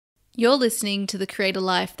You're listening to the Create a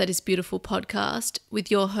Life That Is Beautiful podcast with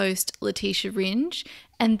your host, Leticia Ringe,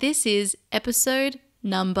 and this is episode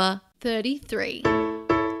number 33.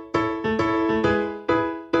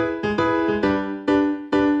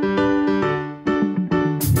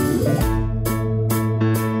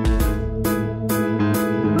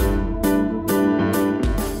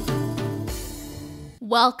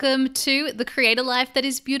 Welcome to the Create a Life That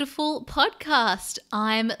Is Beautiful podcast.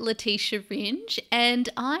 I'm Leticia Ringe and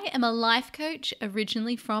I am a life coach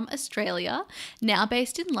originally from Australia, now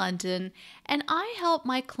based in London, and I help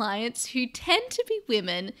my clients who tend to be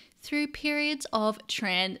women through periods of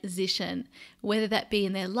transition, whether that be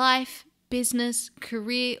in their life, business,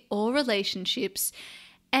 career, or relationships.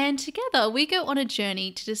 And together we go on a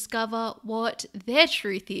journey to discover what their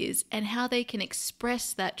truth is and how they can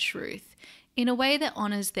express that truth in a way that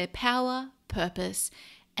honors their power, purpose,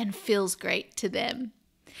 and feels great to them.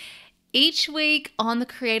 Each week on the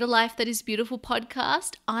Create a Life That Is Beautiful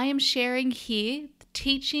podcast, I am sharing here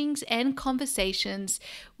teachings and conversations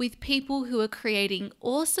with people who are creating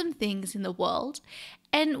awesome things in the world,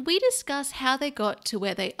 and we discuss how they got to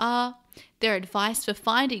where they are, their advice for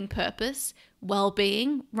finding purpose,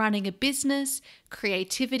 well-being, running a business,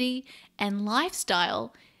 creativity, and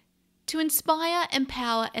lifestyle to inspire,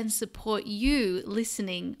 empower, and support you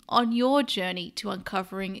listening on your journey to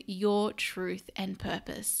uncovering your truth and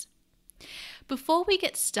purpose. Before we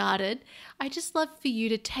get started, I'd just love for you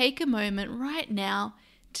to take a moment right now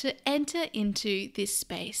to enter into this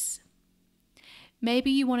space.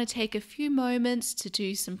 Maybe you want to take a few moments to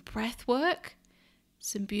do some breath work,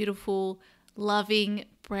 some beautiful, loving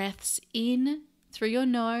breaths in through your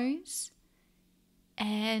nose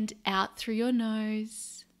and out through your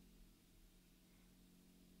nose.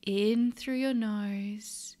 In through your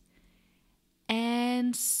nose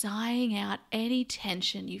and sighing out any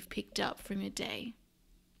tension you've picked up from your day.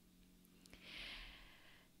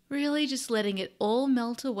 Really just letting it all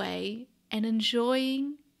melt away and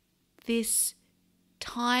enjoying this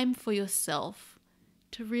time for yourself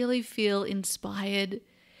to really feel inspired,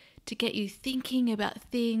 to get you thinking about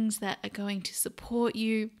things that are going to support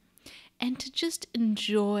you, and to just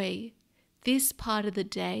enjoy this part of the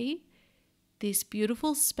day, this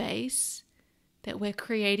beautiful space that we're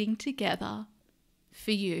creating together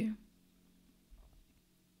for you.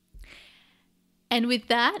 And with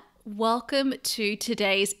that, welcome to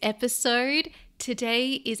today's episode.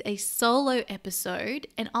 Today is a solo episode,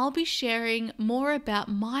 and I'll be sharing more about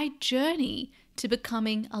my journey to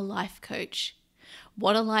becoming a life coach.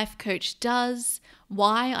 What a life coach does,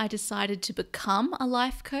 why I decided to become a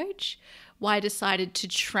life coach, why I decided to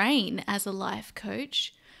train as a life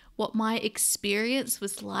coach, what my experience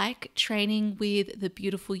was like training with the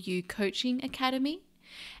Beautiful You Coaching Academy,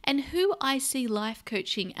 and who I see life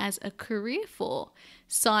coaching as a career for,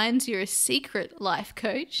 signs you're a secret life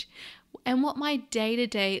coach, and what my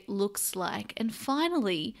day-to-day looks like. And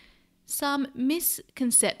finally, some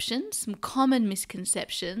misconceptions, some common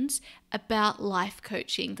misconceptions about life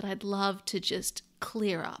coaching that I'd love to just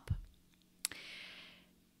clear up.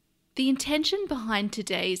 The intention behind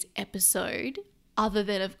today's episode, other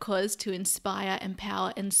than, of course, to inspire,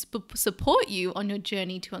 empower, and support you on your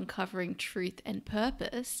journey to uncovering truth and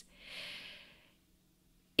purpose,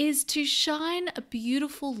 is to shine a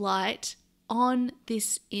beautiful light on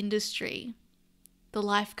this industry, the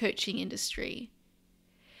life coaching industry,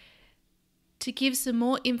 to give some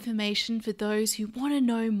more information for those who want to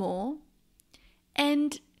know more,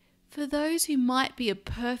 and for those who might be a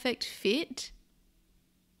perfect fit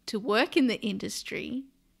to work in the industry,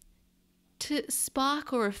 to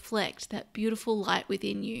spark or reflect that beautiful light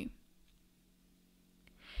within you.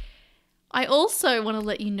 I also want to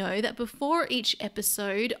let you know that before each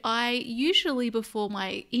episode, I usually, before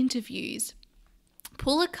my interviews,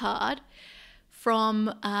 pull a card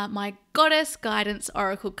from my Goddess Guidance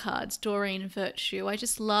Oracle cards, Doreen Virtue. I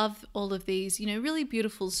just love all of these, really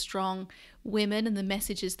beautiful, strong women and the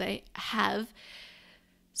messages they have.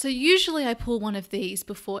 So usually I pull one of these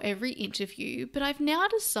before every interview, but I've now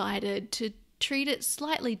decided to treat it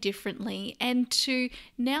slightly differently and to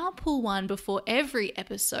now pull one before every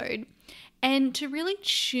episode and to really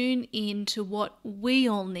tune in to what we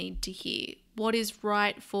all need to hear, what is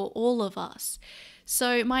right for all of us.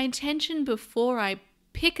 So my intention before I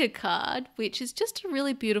pick a card, which is just a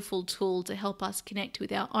really beautiful tool to help us connect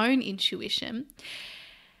with our own intuition,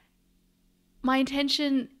 my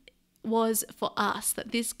intention was for us,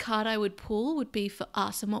 that this card I would pull would be for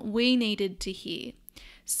us and what we needed to hear.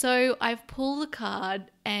 So I've pulled the card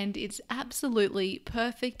and it's absolutely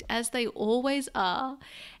perfect, as they always are,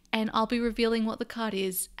 and I'll be revealing what the card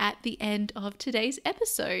is at the end of today's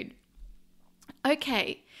episode.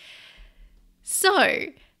 Okay, So,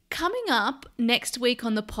 coming up next week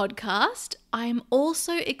on the podcast, I'm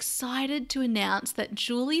also excited to announce that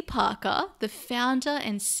Julie Parker, the founder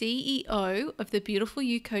and CEO of the Beautiful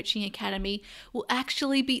You Coaching Academy, will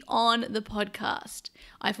actually be on the podcast.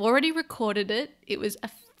 I've already recorded it. It was a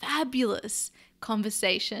fabulous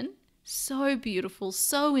conversation. So beautiful,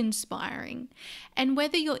 so inspiring. And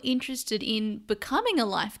whether you're interested in becoming a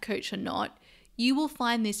life coach or not, you will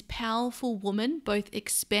find this powerful woman both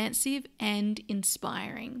expansive and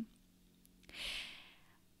inspiring.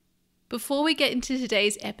 Before we get into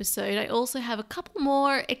today's episode, I also have a couple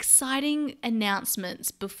more exciting announcements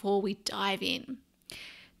before we dive in.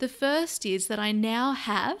 The first is that I now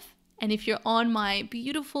have, and if you're on my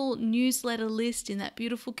beautiful newsletter list in that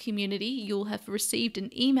beautiful community, you'll have received an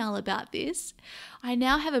email about this. I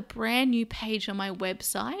now have a brand new page on my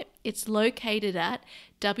website. It's located at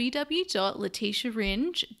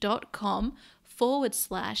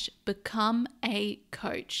www.leticiaringe.com/become a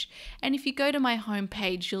coach. And if you go to my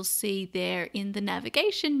homepage, you'll see there in the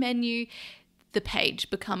navigation menu, the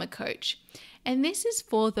page Become a Coach. And this is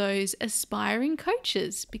for those aspiring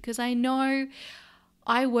coaches, because I know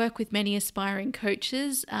I work with many aspiring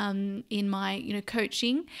coaches in my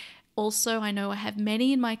coaching. Also, I know I have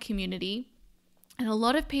many in my community, and a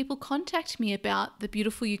lot of people contact me about the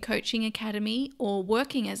Beautiful You Coaching Academy or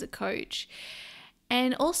working as a coach.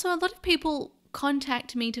 And also a lot of people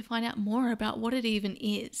contact me to find out more about what it even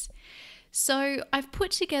is. So I've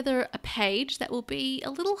put together a page that will be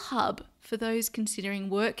a little hub for those considering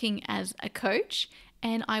working as a coach,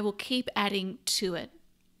 and I will keep adding to it.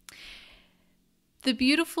 The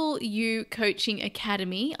Beautiful You Coaching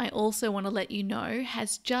Academy, I also want to let you know,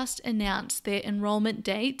 has just announced their enrollment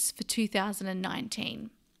dates for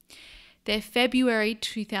 2019. Their February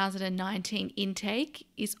 2019 intake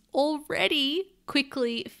is already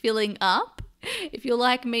quickly filling up. If you're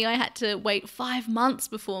like me, I had to wait 5 months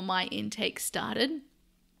before my intake started.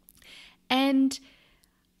 And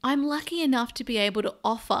I'm lucky enough to be able to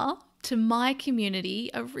offer to my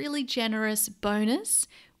community a really generous bonus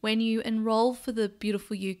when you enroll for the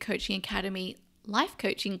Beautiful You Coaching Academy life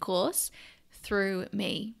coaching course through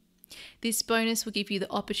me. This bonus will give you the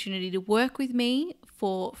opportunity to work with me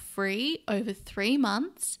for free over 3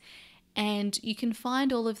 months, and you can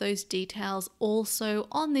find all of those details also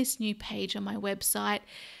on this new page on my website,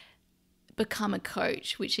 Become a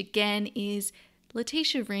Coach, which again is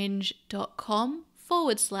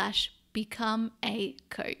leticiaringe.com/become a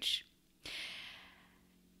coach.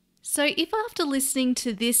 So if after listening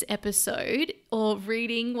to this episode or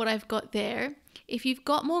reading what I've got there, if you've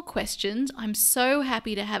got more questions, I'm so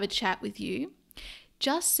happy to have a chat with you.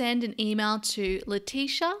 Just send an email to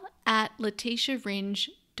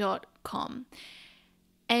leticia@leticiaringe.com.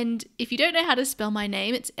 And if you don't know how to spell my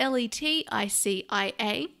name, it's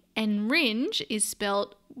Leticia, and Ringe is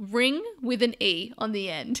spelled ring with an E on the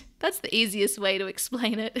end. That's the easiest way to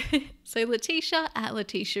explain it. So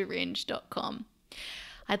leticia@leticiaringe.com.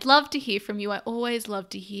 I'd love to hear from you. I always love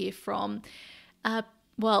to hear from, I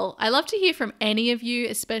love to hear from any of you,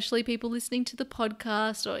 especially people listening to the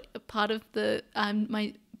podcast or a part of the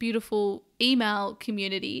my beautiful email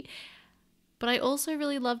community. But I also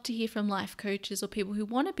really love to hear from life coaches or people who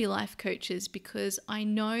want to be life coaches, because I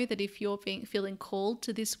know that if you're feeling called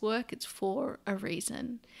to this work, it's for a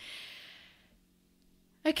reason.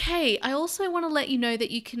 Okay, I also want to let you know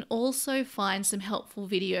that you can also find some helpful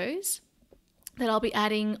videos that I'll be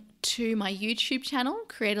adding to my YouTube channel,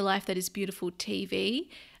 Create a Life That Is Beautiful TV,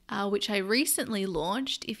 which I recently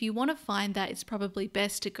launched. If you want to find that, it's probably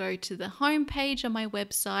best to go to the homepage on my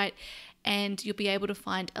website, and you'll be able to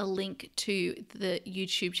find a link to the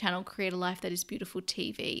YouTube channel, Create a Life That Is Beautiful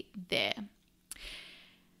TV there.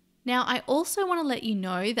 Now, I also want to let you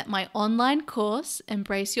know that my online course,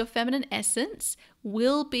 Embrace Your Feminine Essence,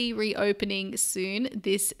 will be reopening soon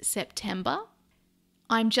this September.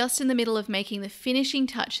 I'm just in the middle of making the finishing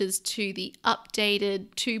touches to the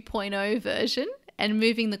updated 2.0 version and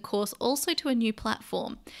moving the course also to a new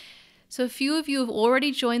platform. So a few of you have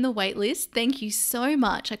already joined the waitlist. Thank you so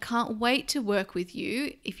much. I can't wait to work with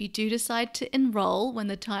you if you do decide to enroll when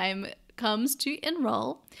the time comes to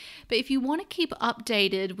enroll. But if you want to keep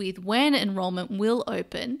updated with when enrollment will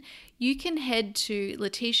open, you can head to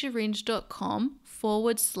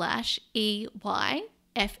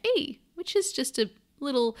leticiaringe.com/EYFE, which is just a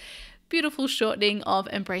little beautiful shortening of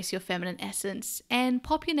Embrace Your Feminine Essence, and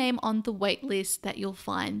pop your name on the wait list that you'll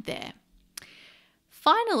find there.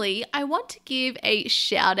 Finally, I want to give a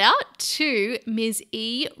shout out to Ms.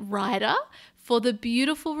 E. Ryder for the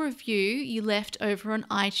beautiful review you left over on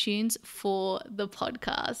iTunes for the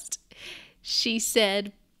podcast. She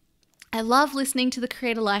said, I love listening to the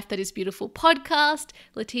Create a Life That Is Beautiful podcast.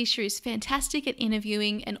 Leticia is fantastic at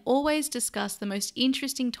interviewing and always discuss the most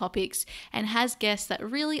interesting topics and has guests that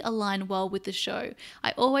really align well with the show.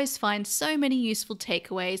 I always find so many useful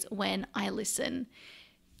takeaways when I listen.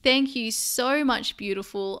 Thank you so much,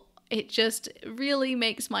 beautiful. It just really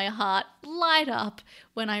makes my heart light up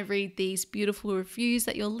when I read these beautiful reviews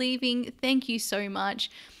that you're leaving. Thank you so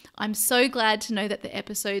much. I'm so glad to know that the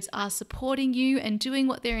episodes are supporting you and doing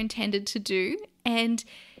what they're intended to do. And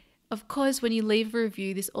of course, when you leave a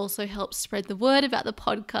review, this also helps spread the word about the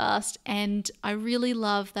podcast. And I really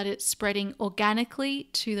love that it's spreading organically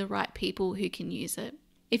to the right people who can use it.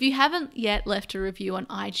 If you haven't yet left a review on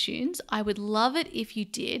iTunes, I would love it if you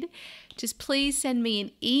did. Just please send me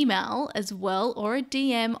an email as well or a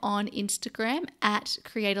DM on Instagram at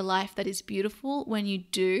Create a Life That Is Beautiful when you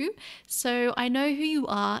do, so I know who you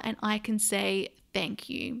are and I can say thank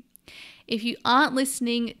you. If you aren't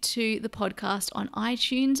listening to the podcast on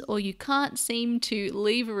iTunes or you can't seem to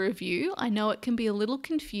leave a review, I know it can be a little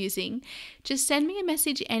confusing. Just send me a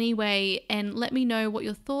message anyway and let me know what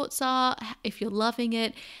your thoughts are, if you're loving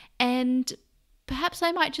it, and perhaps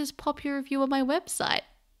I might just pop your review on my website.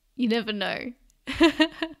 You never know.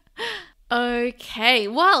 Okay,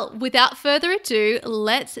 well, without further ado,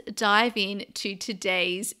 let's dive into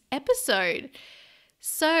today's episode.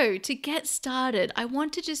 So, to get started, I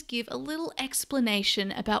want to just give a little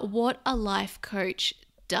explanation about what a life coach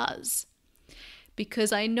does.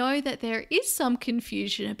 Because I know that there is some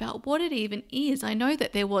confusion about what it even is. I know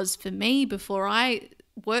that there was for me before I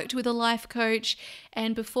worked with a life coach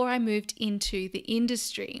and before I moved into the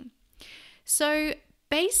industry. So,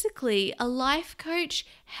 basically, a life coach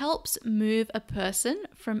helps move a person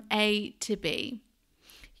from A to B.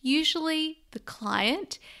 Usually, the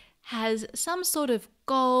client has some sort of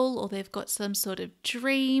goal or they've got some sort of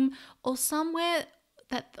dream or something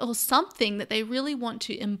that they really want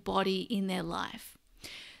to embody in their life.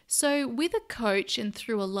 So with a coach and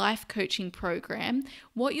through a life coaching program,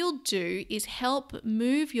 what you'll do is help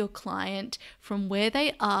move your client from where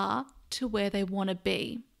they are to where they want to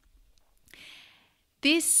be.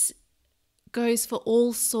 This goes for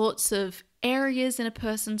all sorts of areas in a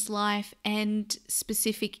person's life and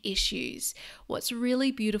specific issues. What's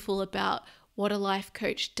really beautiful about what a life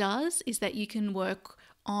coach does is that you can work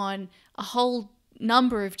on a whole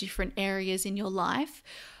number of different areas in your life,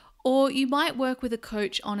 or you might work with a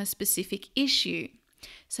coach on a specific issue.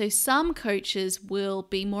 So some coaches will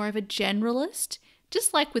be more of a generalist,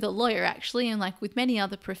 just like with a lawyer actually, and like with many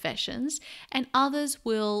other professions, and others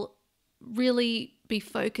will really be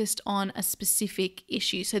focused on a specific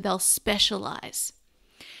issue, so they'll specialize.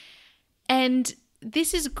 And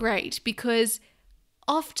this is great because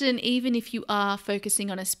often, even if you are focusing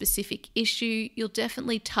on a specific issue, you'll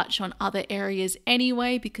definitely touch on other areas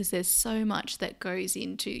anyway because there's so much that goes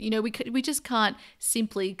into, we just can't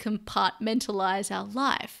simply compartmentalize our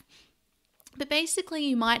life. But basically,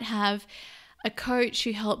 you might have a coach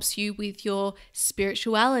who helps you with your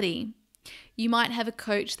spirituality. You might have a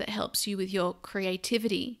coach that helps you with your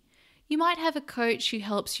creativity. You might have a coach who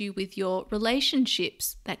helps you with your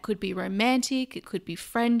relationships. That could be romantic, it could be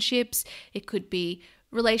friendships, it could be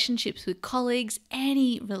relationships with colleagues,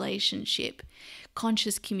 any relationship,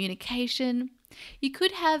 conscious communication. You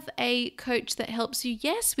could have a coach that helps you,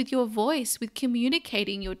 yes, with your voice, with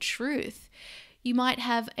communicating your truth. You might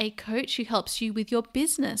have a coach who helps you with your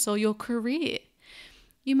business or your career.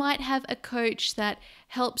 You might have a coach that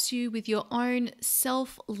helps you with your own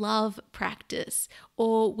self-love practice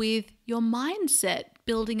or with your mindset,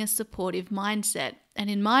 building a supportive mindset.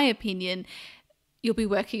 And in my opinion, you'll be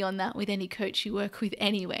working on that with any coach you work with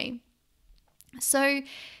anyway. So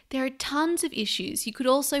there are tons of issues. You could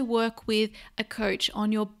also work with a coach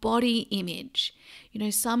on your body image.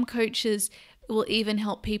 Some coaches will even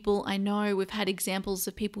help people. I know we've had examples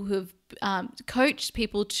of people who have coached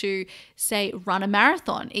people to, say, run a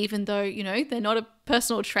marathon, even though, they're not a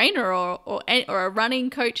personal trainer or a running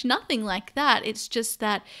coach, nothing like that. It's just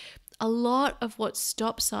that a lot of what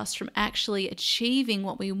stops us from actually achieving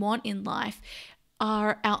what we want in life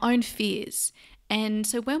are our own fears. And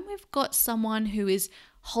so when we've got someone who is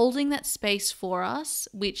holding that space for us,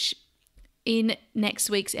 which in next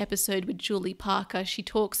week's episode with Julie Parker, she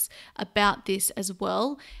talks about this as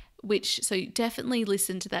well, so definitely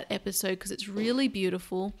listen to that episode because it's really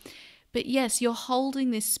beautiful. But yes, you're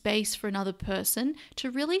holding this space for another person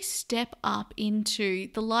to really step up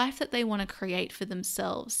into the life that they want to create for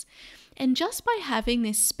themselves. And just by having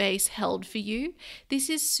this space held for you,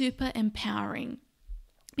 this is super empowering.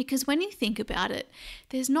 Because when you think about it,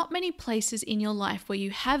 there's not many places in your life where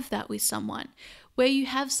you have that with someone, where you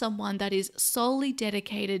have someone that is solely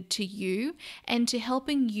dedicated to you and to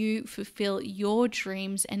helping you fulfill your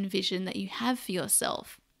dreams and vision that you have for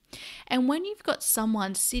yourself. And when you've got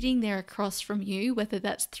someone sitting there across from you, whether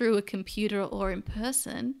that's through a computer or in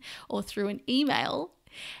person or through an email,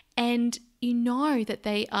 and you know that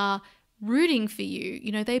they are rooting for you,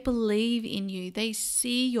 they believe in you, they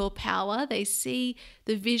see your power, they see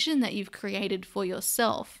the vision that you've created for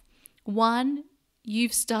yourself. One,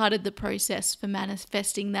 you've started the process for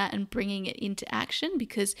manifesting that and bringing it into action,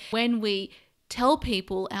 because when we tell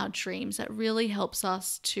people our dreams, that really helps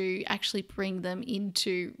us to actually bring them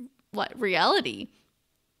into reality.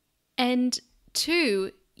 And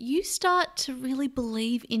two, you start to really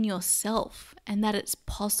believe in yourself and that it's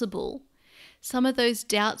possible. Some of those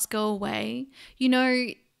doubts go away.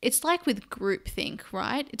 It's like with groupthink,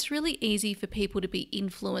 right? It's really easy for people to be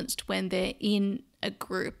influenced when they're in a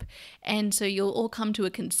group. And so you'll all come to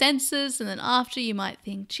a consensus, and then after you might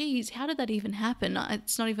think, geez, how did that even happen?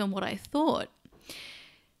 It's not even what I thought.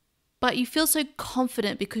 But you feel so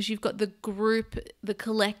confident because you've got the group, the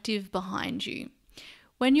collective behind you.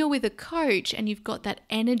 When you're with a coach and you've got that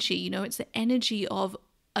energy, it's the energy of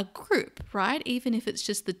a group, right? Even if it's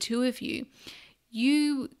just the two of you,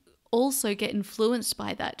 you also get influenced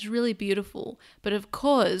by that. It's really beautiful. But of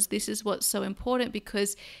course, this is what's so important,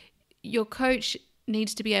 because your coach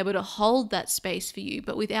needs to be able to hold that space for you,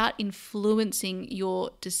 but without influencing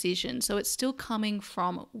your decision. So it's still coming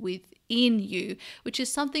from within you, which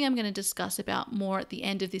is something I'm going to discuss about more at the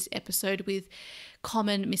end of this episode with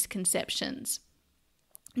common misconceptions.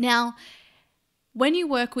 Now, when you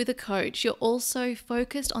work with a coach, you're also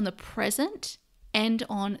focused on the present and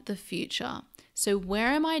on the future. So where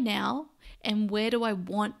am I now and where do I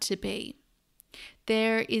want to be?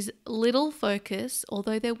 There is little focus,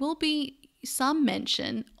 although there will be some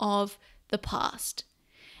mention of the past.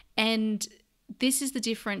 And this is the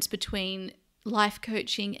difference between life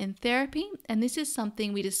coaching and therapy. And this is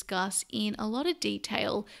something we discuss in a lot of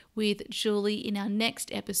detail with Julie in our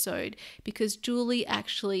next episode, because Julie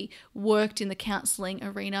actually worked in the counseling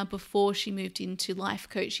arena before she moved into life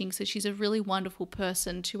coaching. So she's a really wonderful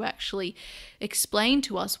person to actually explain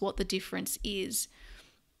to us what the difference is.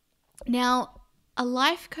 Now, a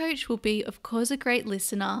life coach will be, of course, a great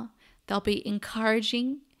listener. They'll be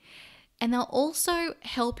encouraging, and they'll also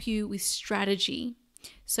help you with strategy.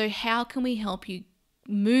 So how can we help you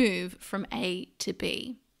move from A to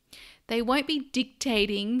B? They won't be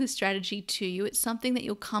dictating the strategy to you. It's something that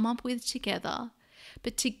you'll come up with together,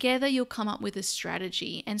 but together you'll come up with a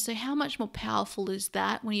strategy. And so how much more powerful is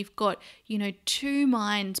that when you've got, two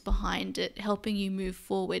minds behind it helping you move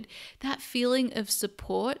forward? That feeling of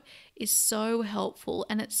support is so helpful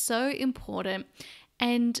and it's so important.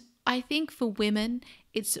 And I think for women,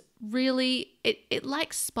 it's really, it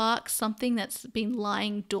like sparks something that's been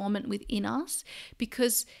lying dormant within us,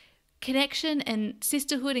 because connection and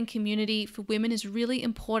sisterhood and community for women is really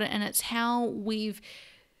important, and it's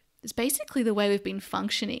it's basically the way we've been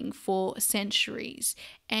functioning for centuries,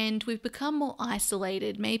 and we've become more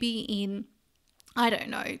isolated, maybe in, I don't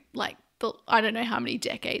know how many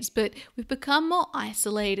decades, but we've become more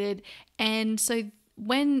isolated. And so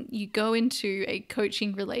when you go into a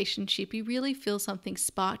coaching relationship, you really feel something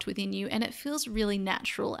sparked within you, and it feels really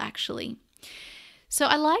natural, actually. So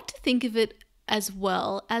I like to think of it as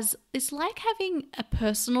well as it's like having a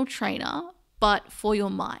personal trainer, but for your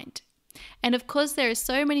mind. And of course, there are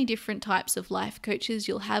so many different types of life coaches.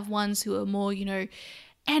 You'll have ones who are more,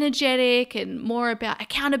 energetic and more about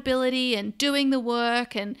accountability and doing the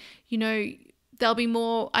work, and, they'll be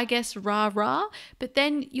more, I guess, rah-rah. But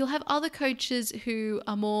then you'll have other coaches who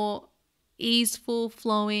are more easeful,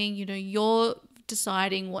 flowing, you're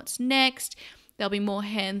deciding what's next. They'll be more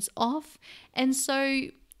hands-off. And so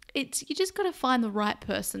you just got to find the right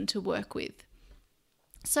person to work with.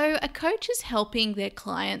 So a coach is helping their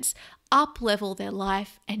clients up-level their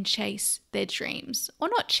life and chase their dreams. Or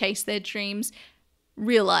not chase their dreams,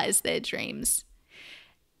 realize their dreams.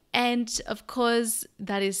 And of course,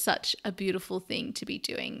 that is such a beautiful thing to be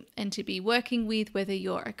doing and to be working with, whether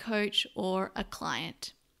you're a coach or a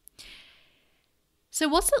client. So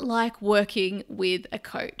what's it like working with a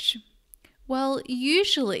coach? Well,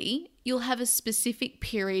 usually you'll have a specific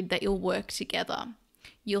period that you'll work together.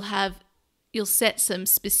 You'll set some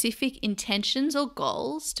specific intentions or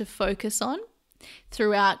goals to focus on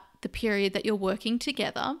throughout the period that you're working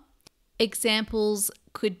together. Examples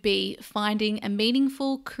could be finding a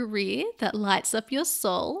meaningful career that lights up your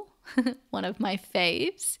soul, one of my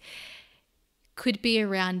faves. Could be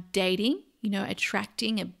around dating,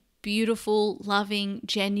 attracting a beautiful, loving,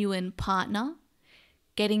 genuine partner,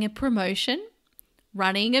 getting a promotion,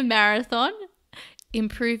 running a marathon,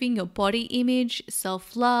 improving your body image,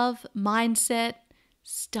 self-love, mindset,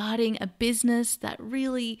 starting a business that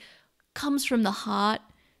really comes from the heart,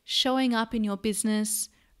 showing up in your business,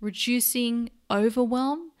 reducing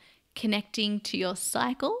overwhelm, connecting to your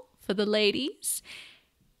cycle for the ladies,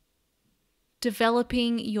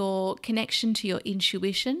 developing your connection to your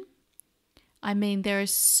intuition. I mean, there are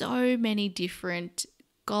so many different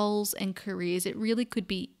goals and careers. It really could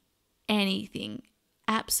be anything,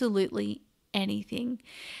 absolutely anything.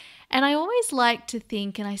 And I always like to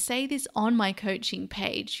think, and I say this on my coaching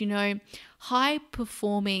page, high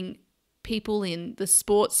performing people in the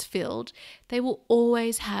sports field, they will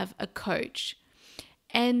always have a coach.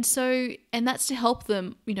 And that's to help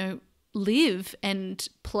them, live and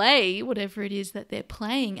play whatever it is that they're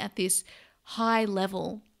playing at this high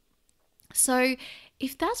level. So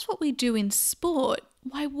if that's what we do in sport,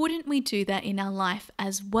 why wouldn't we do that in our life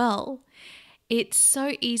as well? It's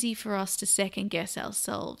so easy for us to second guess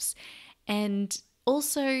ourselves and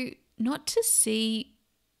also not to see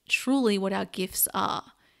truly what our gifts are.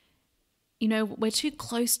 We're too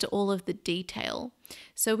close to all of the detail.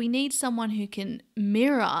 So we need someone who can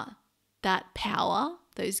mirror that power,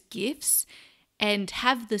 those gifts, and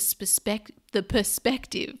have the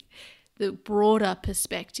perspective, the broader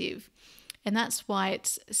perspective. And that's why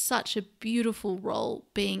it's such a beautiful role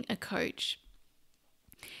being a coach.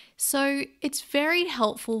 So it's very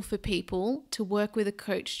helpful for people to work with a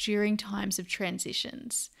coach during times of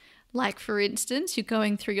transitions. Like, for instance, you're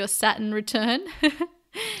going through your Saturn return,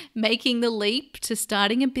 making the leap to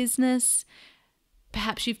starting a business.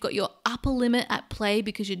 Perhaps you've got your upper limit at play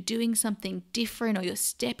because you're doing something different or you're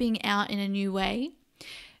stepping out in a new way.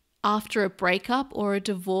 After a breakup or a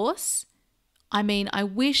divorce. I mean, I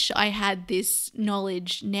wish I had this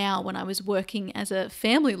knowledge now when I was working as a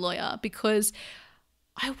family lawyer, because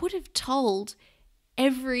I would have told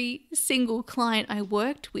every single client I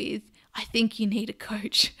worked with, I think you need a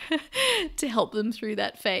coach to help them through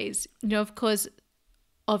that phase. Of course,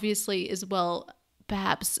 obviously as well,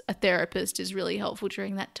 perhaps a therapist is really helpful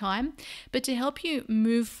during that time. But to help you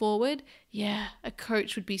move forward, a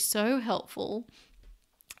coach would be so helpful.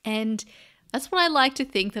 And that's what I like to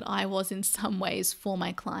think that I was in some ways for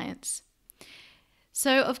my clients.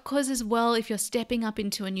 So, of course, as well, if you're stepping up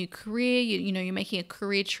into a new career, you're making a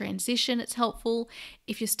career transition, it's helpful.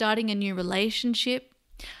 If you're starting a new relationship,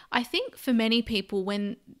 I think for many people,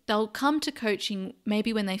 when they'll come to coaching,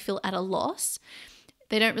 maybe when they feel at a loss,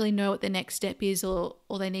 they don't really know what the next step is, or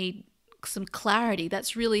they need some clarity,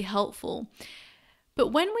 that's really helpful. But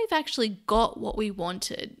when we've actually got what we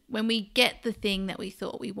wanted, when we get the thing that we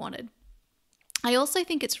thought we wanted, I also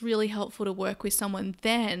think it's really helpful to work with someone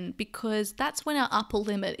then, because that's when our upper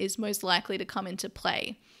limit is most likely to come into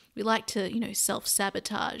play. We like to,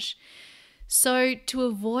 self-sabotage. So to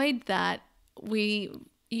avoid that,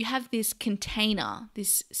 you have this container,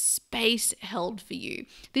 this space held for you,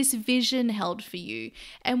 this vision held for you.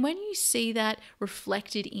 And when you see that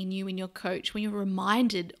reflected in you, in your coach, when you're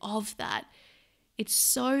reminded of that, it's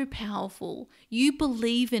so powerful. You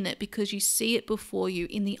believe in it because you see it before you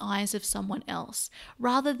in the eyes of someone else,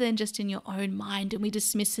 rather than just in your own mind. And we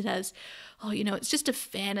dismiss it as, it's just a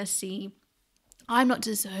fantasy. I'm not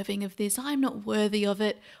deserving of this. I'm not worthy of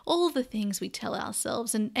it. All the things we tell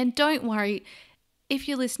ourselves. And don't worry, if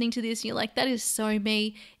you're listening to this and you're like, that is so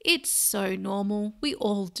me, it's so normal. We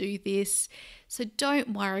all do this. So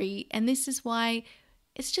don't worry. And this is why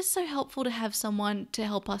it's just so helpful to have someone to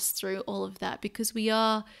help us through all of that, because we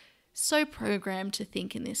are so programmed to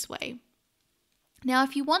think in this way. Now,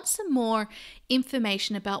 if you want some more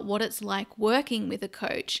information about what it's like working with a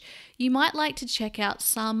coach, you might like to check out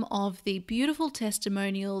some of the beautiful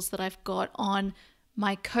testimonials that I've got on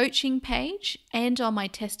my coaching page and on my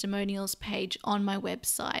testimonials page on my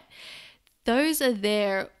website. Those are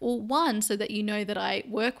there, one, so that you know that I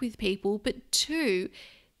work with people, but two,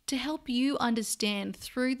 to help you understand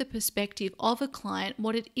through the perspective of a client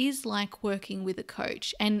what it is like working with a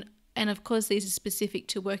coach. And of course, these are specific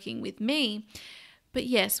to working with me, but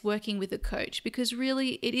yes, working with a coach, because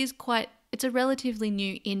really it's a relatively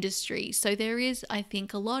new industry. So there is, I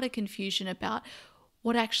think, a lot of confusion about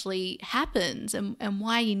what actually happens and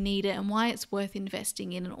why you need it and why it's worth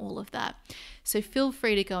investing in and all of that. So feel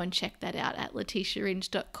free to go and check that out at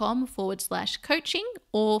leticiaringe.com/coaching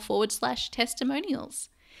or /testimonials.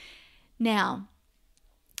 Now,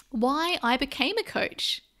 why I became a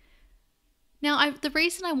coach. Now, the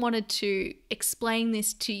reason I wanted to explain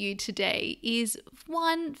this to you today is,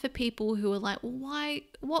 one, for people who are like, why,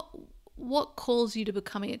 what calls you to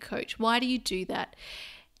becoming a coach? Why do you do that?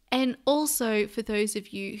 And also for those of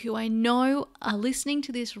you who I know are listening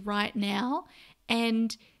to this right now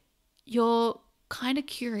and you're kind of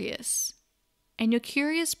curious. And you're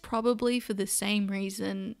curious probably for the same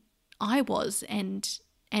reason I was and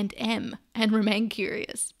am and remain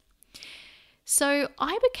curious. So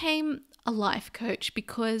I became a life coach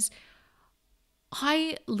because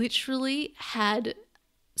I literally had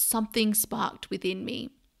something sparked within me.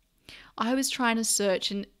 I was trying to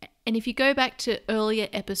search, and if you go back to earlier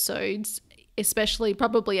episodes, especially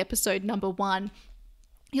probably episode number 1,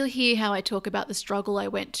 you'll hear how I talk about the struggle I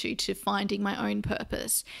went to finding my own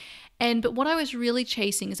purpose. But what I was really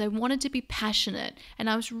chasing is I wanted to be passionate, and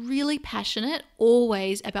I was really passionate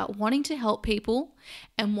always about wanting to help people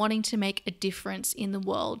and wanting to make a difference in the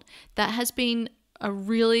world. That has been a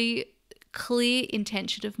really clear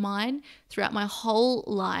intention of mine throughout my whole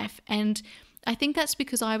life. And I think that's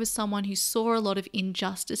because I was someone who saw a lot of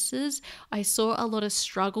injustices. I saw a lot of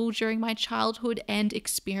struggle during my childhood and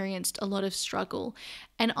experienced a lot of struggle.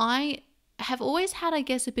 And I have always had, I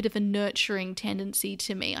guess, a bit of a nurturing tendency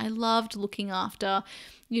to me. I loved looking after,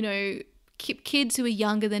 kids who were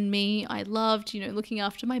younger than me. I loved, looking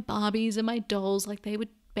after my Barbies and my dolls like they were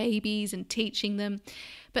babies and teaching them.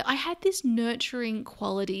 But I had this nurturing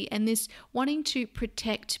quality and this wanting to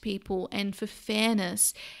protect people and for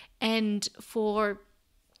fairness and for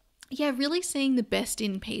really seeing the best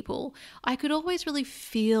in people. I could always really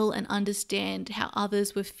feel and understand how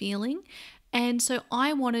others were feeling. And so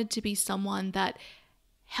I wanted to be someone that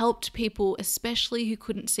helped people, especially who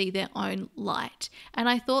couldn't see their own light. And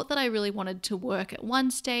I thought that I really wanted to work at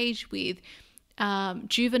one stage with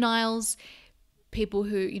juveniles, people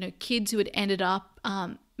who, kids who had ended up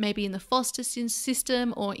maybe in the foster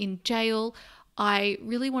system or in jail. I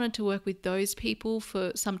really wanted to work with those people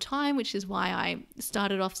for some time, which is why I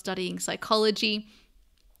started off studying psychology.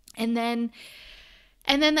 And then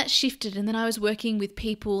that shifted, and then I was working with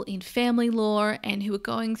people in family law and who were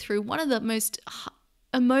going through one of the most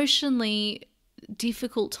emotionally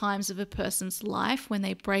difficult times of a person's life when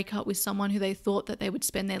they break up with someone who they thought that they would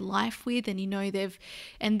spend their life with. And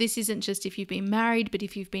and this isn't just if you've been married, but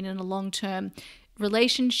if you've been in a long-term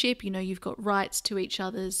relationship, you've got rights to each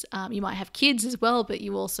other's, you might have kids as well, but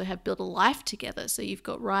you also have built a life together. So you've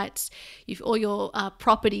got rights, all your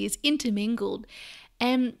property is intermingled.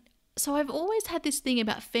 And so I've always had this thing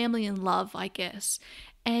about family and love, I guess,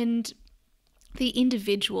 and the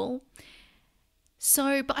individual.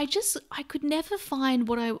 So, but I could never find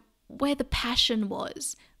where the passion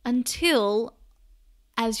was until,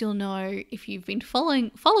 as you'll know, if you've been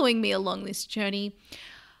following me along this journey,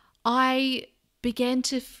 I began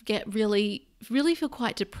to get really, really feel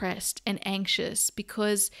quite depressed and anxious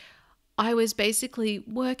because I was basically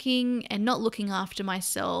working and not looking after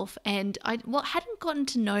myself, and I hadn't gotten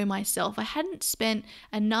to know myself. I hadn't spent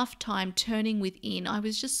enough time turning within. I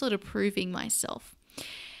was just sort of proving myself.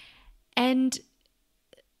 And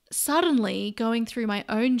suddenly, going through my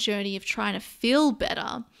own journey of trying to feel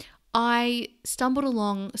better, I stumbled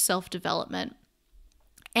along self-development,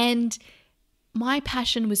 and my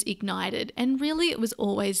passion was ignited. And really, it was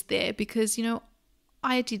always there because,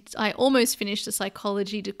 I almost finished a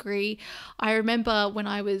psychology degree. I remember when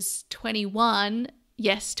I was 21,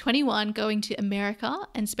 going to America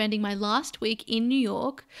and spending my last week in New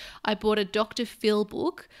York. I bought a Dr. Phil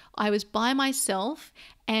book. I was by myself,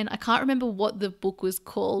 and I can't remember what the book was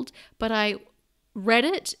called, but I read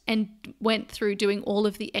it and went through doing all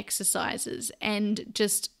of the exercises and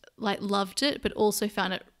just loved it, but also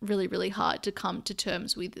found it really, really hard to come to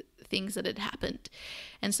terms with things that had happened.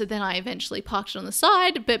 And so then I eventually parked it on the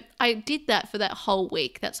side, but I did that for that whole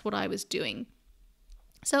week. That's what I was doing.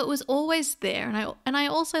 So it was always there. And I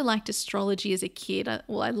also liked astrology as a kid. I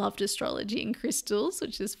loved astrology and crystals,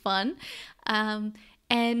 which is fun. But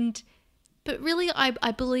really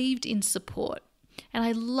I believed in support. And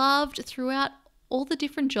I loved throughout all the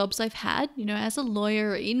different jobs I've had, as a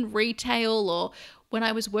lawyer in retail or when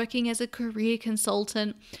I was working as a career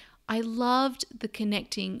consultant, I loved the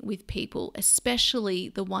connecting with people, especially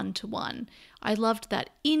the one-to-one. I loved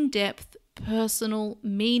that in-depth, personal,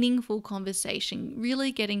 meaningful conversation,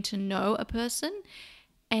 really getting to know a person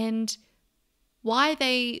and why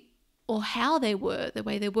they or how they were the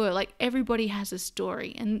way they were. Like, everybody has a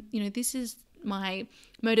story. And, this is my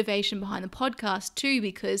motivation behind the podcast too,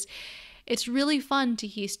 because it's really fun to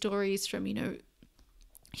hear stories from,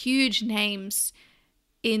 huge names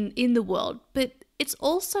in the world, but it's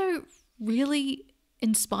also really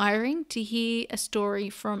inspiring to hear a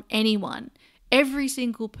story from anyone. Every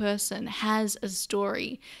single person has a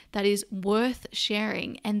story that is worth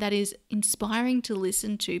sharing and that is inspiring to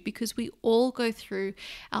listen to, because we all go through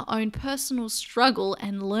our own personal struggle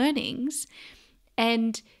and learnings,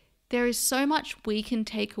 and there is so much we can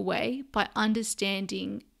take away by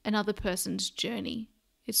understanding another person's journey.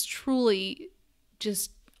 It's truly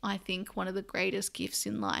just, I think, one of the greatest gifts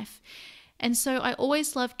in life. And so I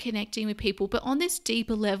always love connecting with people, but on this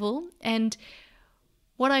deeper level. And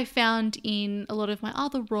what I found in a lot of my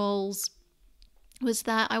other roles was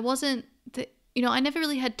that I never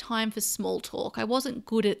really had time for small talk. I wasn't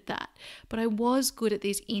good at that, but I was good at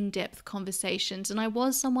these in-depth conversations. And I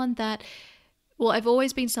was someone that, I've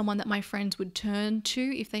always been someone that my friends would turn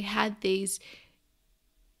to if they had these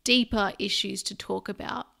deeper issues to talk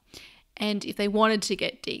about. And if they wanted to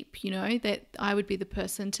get deep, that I would be the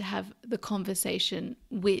person to have the conversation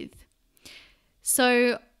with.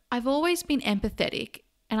 So I've always been empathetic,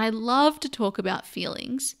 and I love to talk about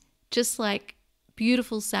feelings, just like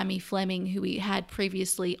beautiful Sammy Fleming, who we had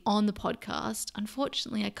previously on the podcast.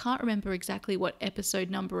 Unfortunately, I can't remember exactly what episode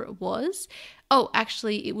number it was. Oh,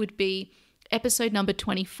 actually, it would be episode number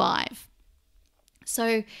 25.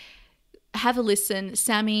 So have a listen.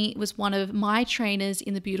 Sammy was one of my trainers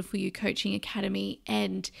in the Beautiful You Coaching Academy,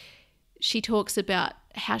 and she talks about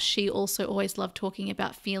how she also always loved talking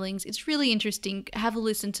about feelings. It's really interesting. Have a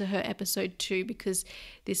listen to her episode 2, because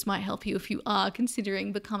this might help you if you are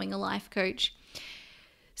considering becoming a life coach.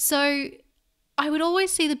 So I would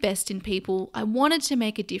always see the best in people. I wanted to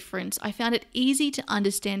make a difference. I found it easy to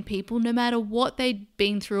understand people no matter what they'd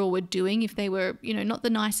been through or were doing. If they were, not the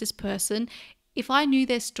nicest person, if I knew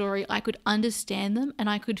their story, I could understand them and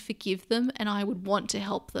I could forgive them, and I would want to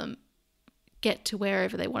help them get to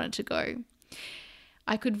wherever they wanted to go.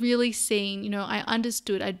 I could really see, I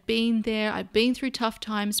understood. I'd been there. I'd been through tough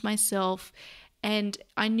times myself, and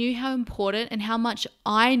I knew how important and how much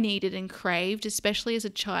I needed and craved, especially as a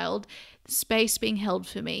child, the space being held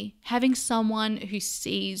for me. Having someone who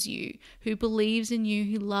sees you, who believes in you,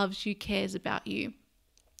 who loves you, cares about you.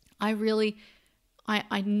 I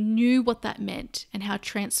knew what that meant and how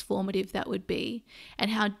transformative that would be,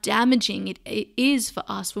 and how damaging it is for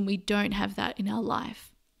us when we don't have that in our life.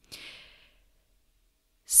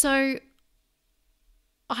 So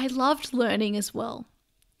I loved learning as well.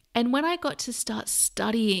 And when I got to start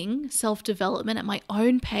studying self-development at my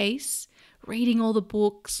own pace, reading all the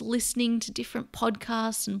books, listening to different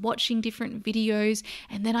podcasts and watching different videos,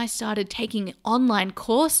 and then I started taking online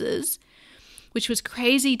courses, which was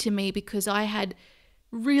crazy to me because I had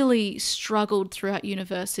really struggled throughout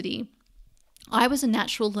university. I was a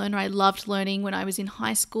natural learner. I loved learning when I was in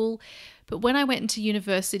high school. But when I went into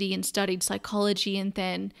university and studied psychology and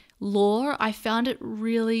then law, I found it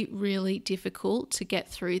really, really difficult to get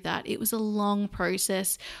through that. It was a long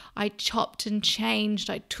process. I chopped and changed.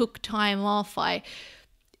 I took time off.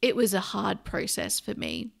 It was a hard process for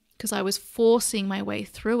me because I was forcing my way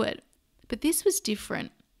through it. But this was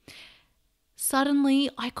different. Suddenly,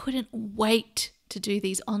 I couldn't wait to do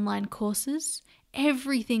these online courses.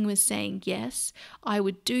 Everything was saying yes. I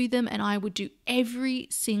would do them, and I would do every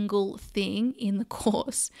single thing in the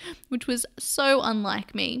course, which was so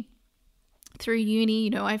unlike me. Through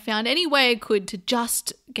uni, I found any way I could to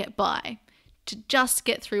just get by, to just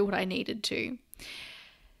get through what I needed to.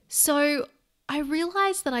 So I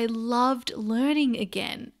realized that I loved learning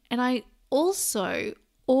again, and I also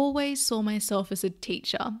always saw myself as a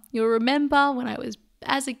teacher. You'll remember when I was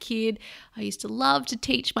as a kid, I used to love to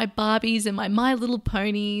teach my Barbies and my Little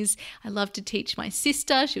Ponies. I loved to teach my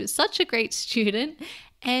sister. She was such a great student.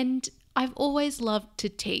 And I've always loved to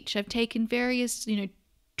teach. I've taken various,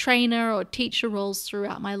 trainer or teacher roles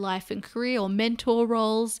throughout my life and career, or mentor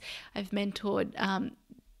roles. I've mentored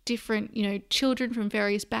different, children from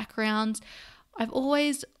various backgrounds. I've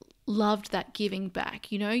always loved that giving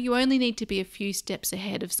back. You only need to be a few steps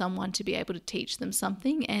ahead of someone to be able to teach them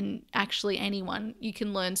something, and actually anyone, you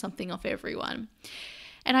can learn something off everyone.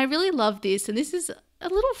 And I really love this, and this is a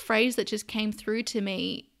little phrase that just came through to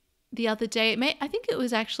me the other day. I think it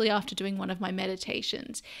was actually after doing one of my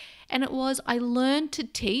meditations, and it was, I learn to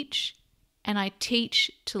teach and I teach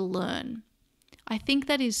to learn. I think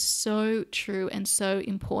that is so true and so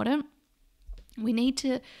important. We need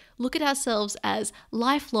to look at ourselves as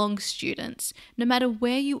lifelong students. No matter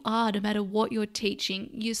where you are, no matter what you're teaching,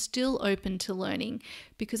 you're still open to learning,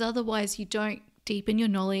 because otherwise you don't deepen your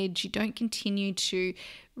knowledge, you don't continue to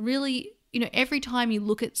really, every time you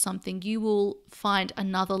look at something, you will find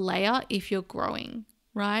another layer if you're growing,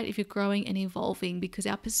 right? If you're growing and evolving, because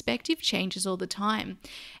our perspective changes all the time.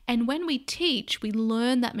 And when we teach, we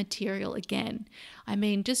learn that material again.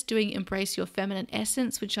 Just doing Embrace Your Feminine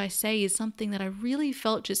Essence, which I say is something that I really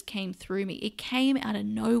felt just came through me. It came out of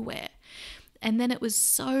nowhere. And then it was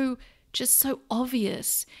so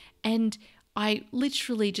obvious. And I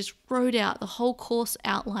literally just wrote out the whole course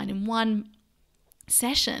outline in one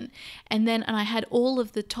session. And I had all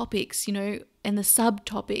of the topics, and the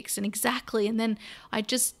subtopics and exactly. And then I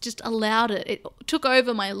just allowed it. It took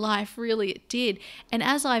over my life, really, it did. And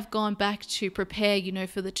as I've gone back to prepare,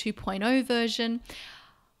 for the 2.0 version,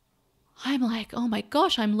 I'm like, oh my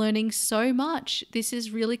gosh, I'm learning so much. This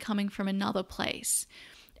is really coming from another place.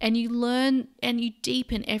 And you learn and you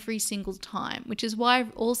deepen every single time, which is why I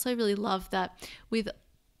also really love that with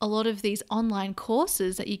a lot of these online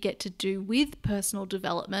courses that you get to do with personal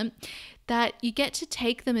development, that you get to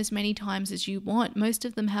take them as many times as you want. Most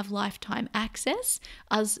of them have lifetime access,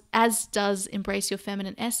 as does Embrace Your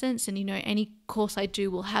Feminine Essence. And, any course I do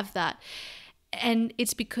will have that. And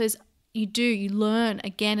it's because you learn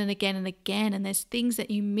again and again and again, and there's things that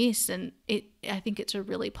you miss. And I think it's a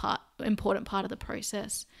really important part of the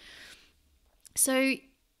process. So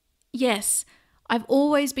yes, I've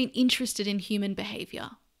always been interested in human behavior.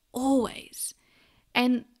 Always.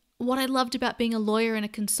 And what I loved about being a lawyer and a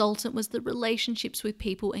consultant was the relationships with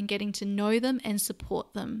people and getting to know them and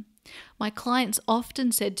support them. My clients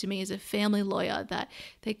often said to me as a family lawyer that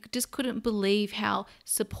they just couldn't believe how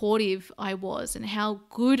supportive I was and how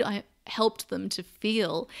good I helped them to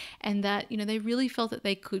feel, and that they really felt that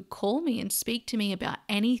they could call me and speak to me about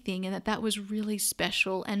anything, and that was really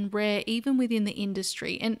special and rare even within the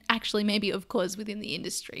industry, and actually maybe of course within the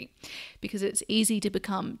industry, because it's easy to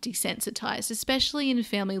become desensitized, especially in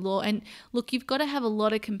family law. And look, you've got to have a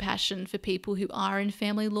lot of compassion for people who are in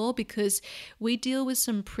family law, because we deal with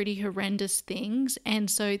some pretty horrendous things, and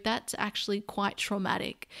so that's actually quite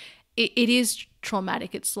traumatic. It is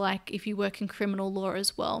traumatic. It's like if you work in criminal law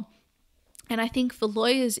as well. And I think for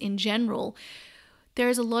lawyers in general, there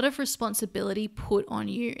is a lot of responsibility put on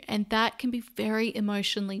you, and that can be very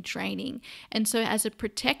emotionally draining. And so as a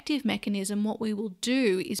protective mechanism, what we will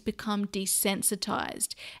do is become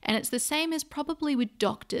desensitized. And it's the same as probably with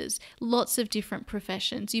doctors, lots of different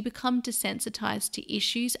professions. You become desensitized to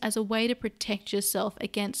issues as a way to protect yourself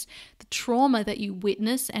against the trauma that you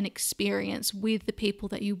witness and experience with the people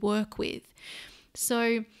that you work with.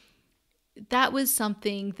 So that was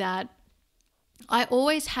something that I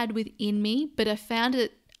always had within me, but I found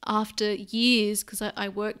it after years, because I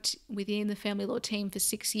worked within the family law team for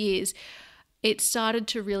 6 years, it started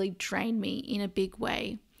to really drain me in a big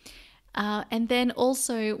way. And then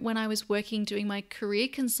also when I was working doing my career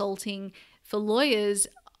consulting for lawyers,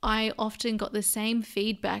 I often got the same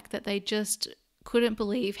feedback that they just couldn't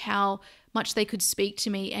believe how much they could speak to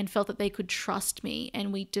me and felt that they could trust me.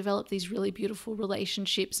 And we developed these really beautiful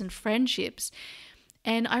relationships and friendships.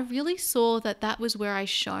 And I really saw that was where I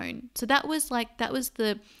shone. So that was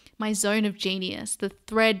my zone of genius, the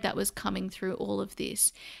thread that was coming through all of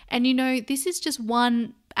this. And this is just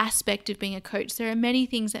one aspect of being a coach. There are many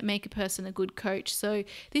things that make a person a good coach. So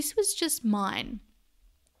this was just mine.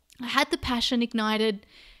 I had the passion ignited,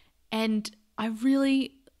 and I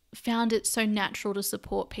really found it so natural to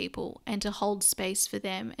support people and to hold space for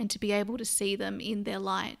them and to be able to see them in their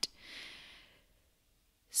light.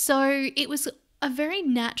 So it was a very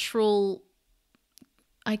natural,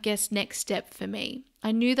 I guess, next step for me.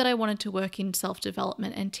 I knew that I wanted to work in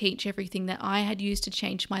self-development and teach everything that I had used to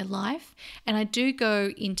change my life. And I do go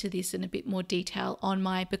into this in a bit more detail on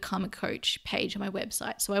my Become a Coach page on my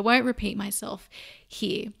website, so I won't repeat myself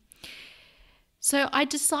here. So I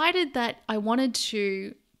decided that I wanted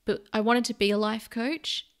to be a life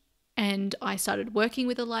coach, and I started working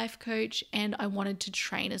with a life coach, and I wanted to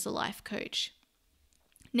train as a life coach.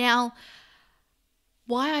 Now,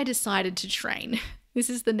 why I decided to train. This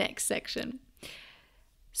is the next section.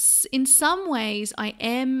 In some ways, I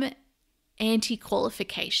am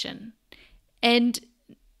anti-qualification. And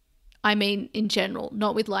I mean in general,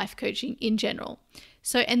 not with life coaching, in general.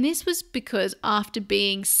 So, and this was because after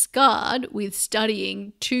being scarred with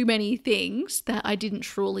studying too many things that I didn't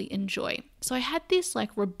truly enjoy. So I had this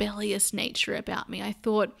rebellious nature about me. I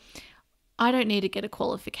thought, I don't need to get a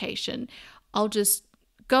qualification. I'll just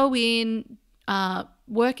go in,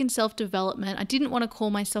 work in self-development. I didn't want to call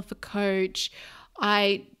myself a coach.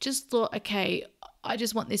 I just thought, okay, I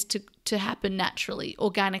just want this to happen naturally,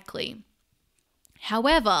 organically.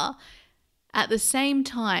 However, at the same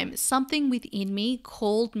time, something within me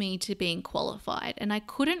called me to being qualified, and I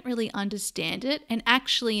couldn't really understand it. And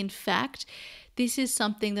actually, in fact, this is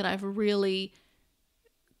something that I've really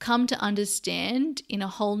come to understand in a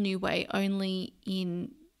whole new way only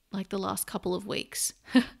in the last couple of weeks.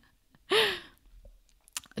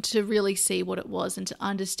 To really see what it was and to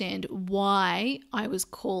understand why I was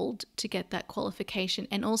called to get that qualification,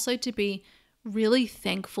 and also to be really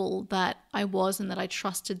thankful that I was and that I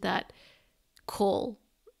trusted that call,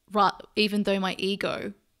 right, even though my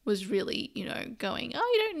ego was really, going,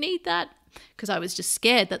 oh, you don't need that, because I was just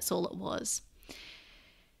scared. That's all it was.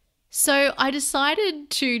 So I decided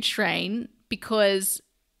to train because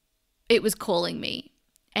it was calling me.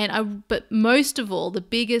 But most of all, the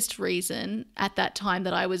biggest reason at that time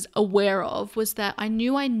that I was aware of was that I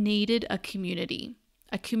knew I needed a community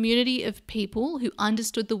of people who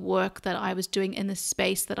understood the work that I was doing and the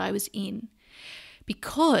space that I was in.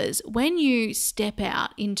 Because when you step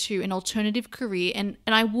out into an alternative career, and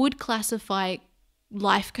I would classify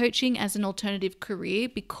life coaching as an alternative career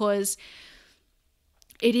because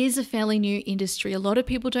it is a fairly new industry. A lot of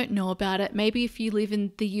people don't know about it. Maybe if you live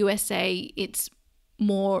in the USA, it's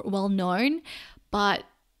more well known, but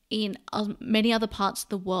in many other parts of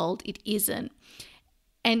the world, it isn't.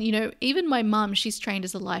 And, even my mum, she's trained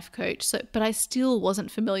as a life coach, but I still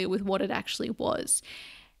wasn't familiar with what it actually was.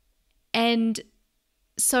 And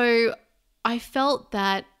so I felt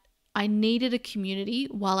that I needed a community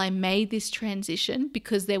while I made this transition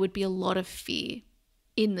because there would be a lot of fear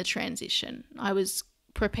in the transition. I was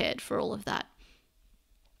prepared for all of that.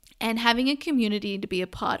 And having a community to be a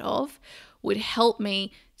part of would help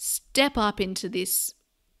me step up into this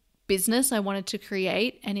business I wanted to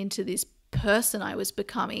create and into this person I was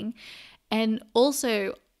becoming. And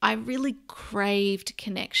also, I really craved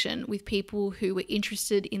connection with people who were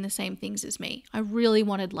interested in the same things as me. I really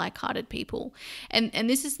wanted like-hearted people. And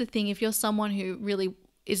this is the thing, if you're someone who really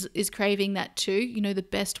is craving that too, the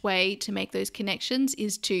best way to make those connections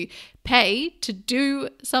is to pay to do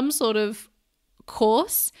some sort of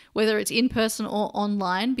course, whether it's in person or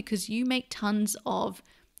online, because you make tons of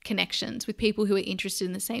connections with people who are interested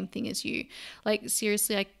in the same thing as you. Like,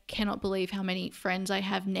 seriously, I cannot believe how many friends I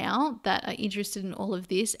have now that are interested in all of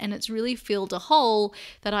this, and it's really filled a hole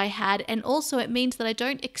that I had. And also it means that I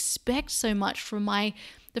don't expect so much from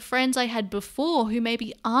the friends I had before who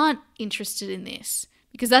maybe aren't interested in this,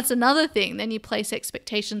 because that's another thing. Then you place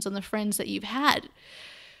expectations on the friends that you've had,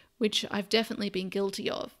 which I've definitely been guilty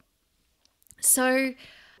of. So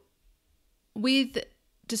with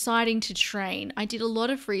deciding to train, I did a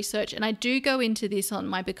lot of research, and I do go into this on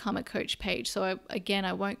my Become a Coach page. So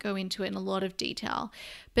I won't go into it in a lot of detail,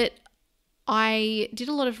 but I did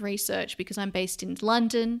a lot of research because I'm based in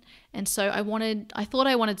London. And so I thought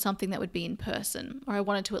I wanted something that would be in person, or I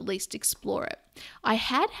wanted to at least explore it. I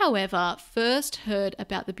had, however, first heard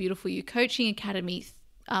about the Beautiful You Coaching Academy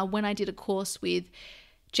when I did a course with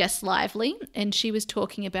Jess Lively, and she was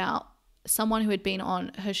talking about someone who had been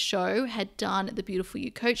on her show had done the Beautiful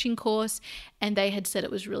You coaching course, and they had said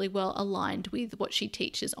it was really well aligned with what she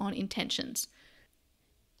teaches on intentions.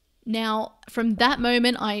 Now, from that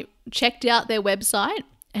moment, I checked out their website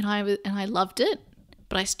and I loved it,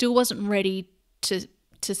 but I still wasn't ready to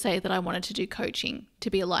say that I wanted to do coaching,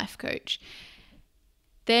 to be a life coach.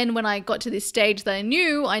 Then when I got to this stage that I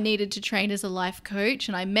knew I needed to train as a life coach,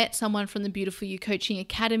 and I met someone from the Beautiful You Coaching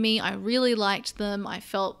Academy, I really liked them. I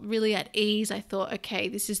felt really at ease. I thought, okay,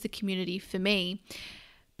 this is the community for me.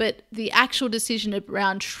 But the actual decision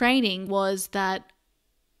around training was that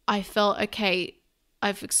I felt, okay,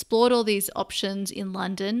 I've explored all these options in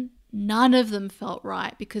London. None of them felt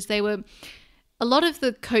right because a lot of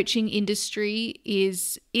the coaching industry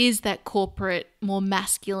is that corporate, more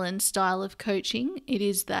masculine style of coaching. It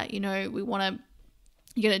is that, you're going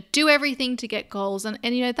to do everything to get goals. And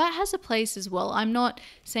that has a place as well. I'm not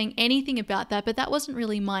saying anything about that, but that wasn't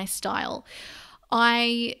really my style.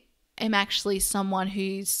 I am actually someone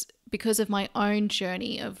who's, because of my own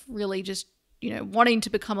journey of really just, wanting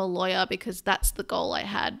to become a lawyer because that's the goal I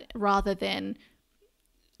had, rather than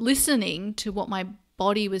listening to what my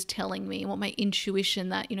body was telling me, what my intuition,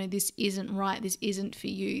 that this isn't right, this isn't for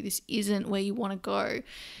you, this isn't where you want to go,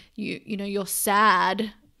 you're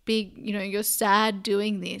sad, you're sad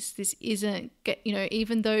doing this isn't,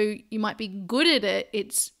 even though you might be good at it,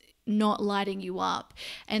 it's not lighting you up.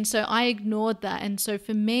 And so I ignored that. And so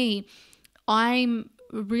for me, I'm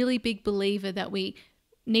a really big believer that we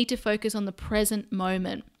need to focus on the present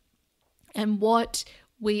moment and what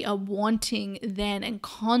we are wanting then, and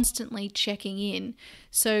constantly checking in.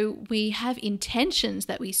 So we have intentions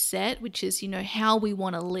that we set, which is, how we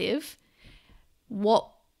want to live,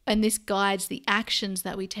 and this guides the actions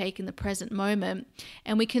that we take in the present moment.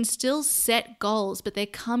 And we can still set goals, but they're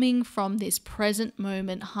coming from this present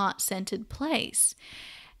moment, heart-centered place.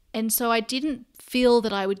 And so I didn't feel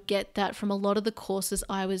that I would get that from a lot of the courses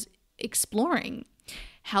I was exploring.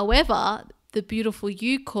 However, the Beautiful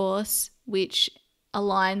You course, which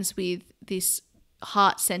aligns with this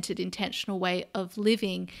heart-centered, intentional way of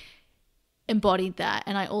living, embodied that.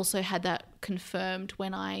 And I also had that confirmed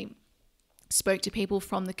when I spoke to people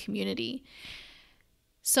from the community.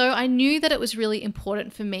 So I knew that it was really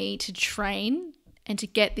important for me to train and to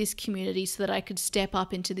get this community so that I could step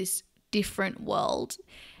up into this different world.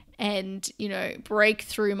 and, break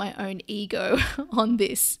through my own ego on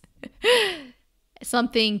this.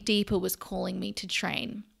 Something deeper was calling me to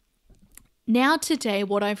train. Now today,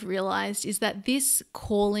 what I've realized is that this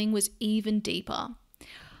calling was even deeper.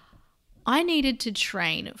 I needed to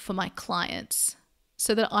train for my clients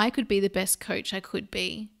so that I could be the best coach I could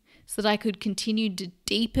be, so that I could continue to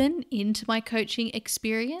deepen into my coaching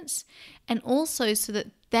experience, and also so that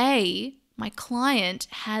my client,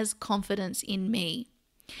 has confidence in me.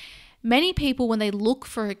 Many people, when they look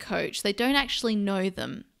for a coach, they don't actually know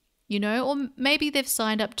them, or maybe they've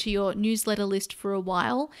signed up to your newsletter list for a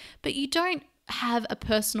while, but you don't have a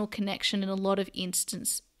personal connection in a lot of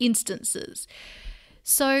instances.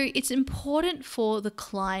 So it's important for the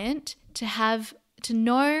client to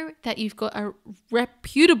know that you've got a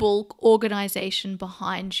reputable organization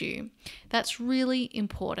behind you. That's really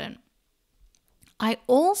important. I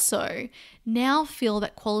also now feel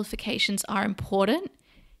that qualifications are important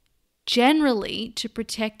generally to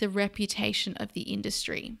protect the reputation of the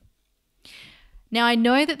industry. Now, I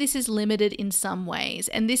know that this is limited in some ways,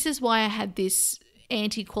 and this is why I had this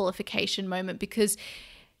anti-qualification moment, because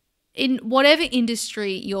in whatever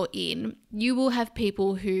industry you're in, you will have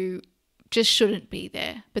people who just shouldn't be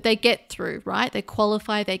there, but they get through, right? They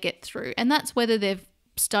qualify, they get through. And that's whether they've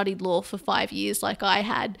studied law for 5 years like I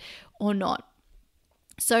had or not.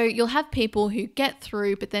 So you'll have people who get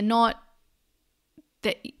through, but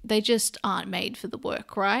they just aren't made for the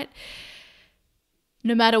work, right?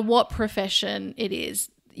 No matter what profession it is,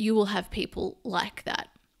 you will have people like that.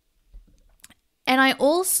 And I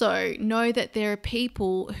also know that there are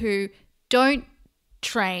people who don't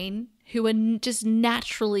train, who are just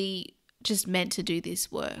naturally just meant to do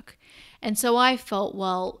this work. And so I felt,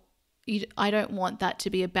 I don't want that to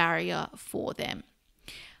be a barrier for them.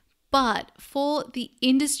 But for the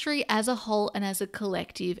industry as a whole and as a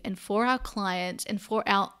collective, and for our clients and for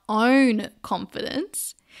our own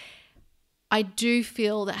confidence, I do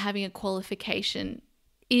feel that having a qualification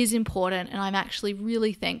is important, and I'm actually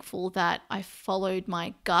really thankful that I followed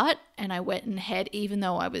my gut and I went ahead, even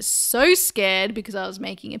though I was so scared because I was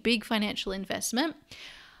making a big financial investment.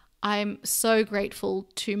 I'm so grateful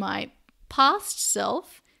to my past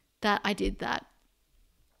self that I did that.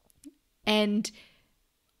 And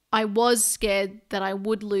I was scared that I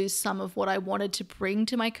would lose some of what I wanted to bring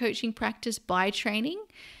to my coaching practice by training.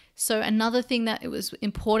 So another thing that it was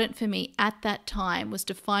important for me at that time was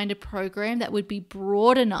to find a program that would be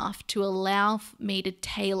broad enough to allow me to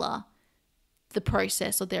tailor the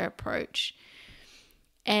process or their approach.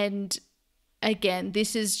 And again,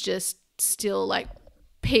 this is just still like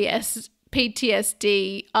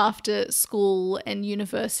PTSD after school and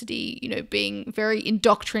university, being very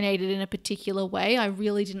indoctrinated in a particular way. I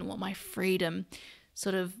really didn't want my freedom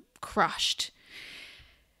sort of crushed.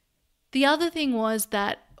 The other thing was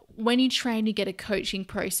that when you train, you get a coaching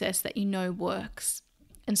process that works.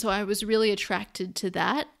 And so I was really attracted to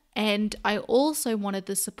that. And I also wanted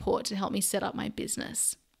the support to help me set up my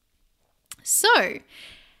business. So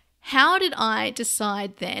how did I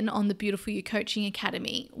decide then on the Beautiful You Coaching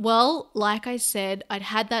Academy? Well, like I said, I'd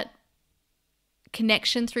had that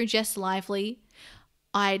connection through Jess Lively.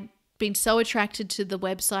 I'd been so attracted to the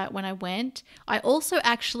website when I went. I also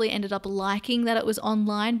actually ended up liking that it was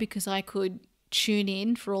online because I could tune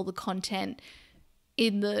in for all the content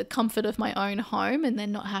in the comfort of my own home and then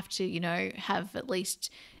not have to, have at least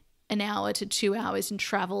an hour to 2 hours in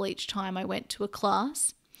travel each time I went to a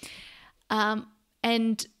class.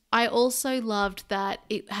 And I also loved that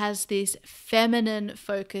it has this feminine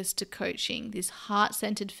focus to coaching, this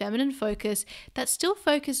heart-centered feminine focus that still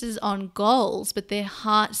focuses on goals, but they're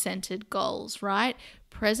heart-centered goals, right?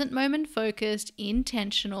 Present moment focused,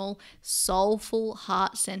 intentional, soulful,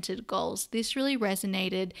 heart-centered goals. This really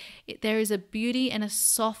resonated. There is a beauty and a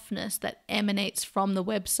softness that emanates from the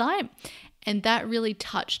website, and that really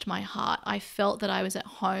touched my heart. I felt that I was at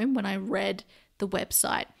home when I read the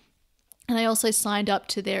website. And I also signed up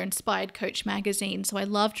to their Inspired Coach magazine, so I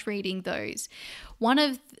loved reading those.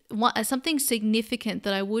 Something significant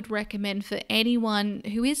that I would recommend for anyone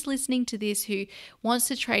who is listening to this who wants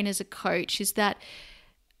to train as a coach is that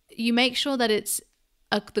you make sure that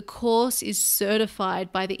the course is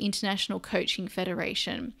certified by the International Coaching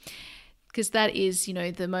Federation, because that is,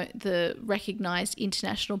 the recognized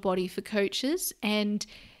international body for coaches. And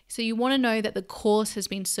so you want to know that the course has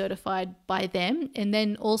been certified by them, and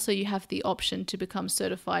then also you have the option to become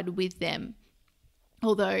certified with them.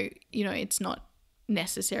 Although, it's not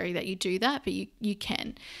necessary that you do that, but you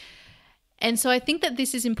can. And so I think that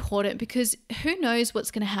this is important because who knows what's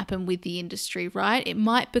going to happen with the industry, right? It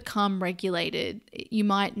might become regulated. You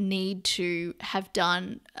might need to have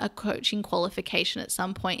done a coaching qualification at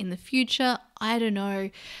some point in the future. I don't know,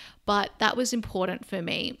 but that was important for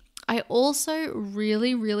me. I also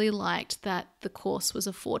really, really liked that the course was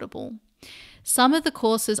affordable. Some of the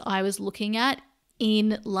courses I was looking at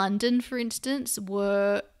in London, for instance,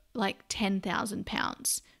 were like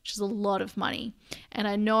 £10,000, which is a lot of money. And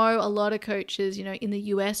I know a lot of coaches, in the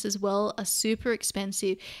US as well, are super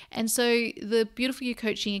expensive. And so the Beautiful You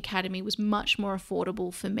Coaching Academy was much more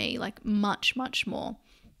affordable for me, like much, much more.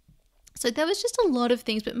 So there was just a lot of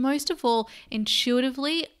things, but most of all,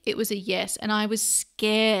 intuitively, it was a yes. And I was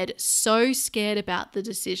scared, so scared about the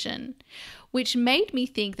decision, which made me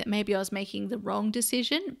think that maybe I was making the wrong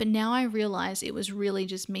decision. But now I realize it was really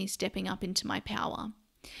just me stepping up into my power.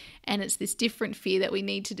 And it's this different fear that we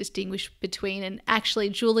need to distinguish between. And actually,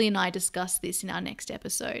 Julie and I discussed this in our next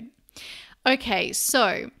episode. Okay,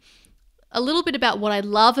 so a little bit about what I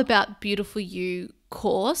love about Beautiful You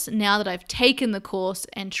course now that I've taken the course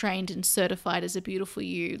and trained and certified as a Beautiful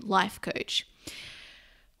You life coach.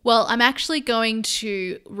 Well, I'm actually going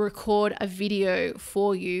to record a video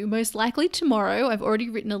for you, most likely tomorrow. I've already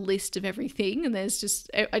written a list of everything, and I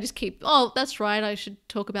just keep, that's right, I should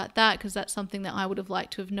talk about that because that's something that I would have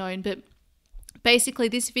liked to have known. But basically,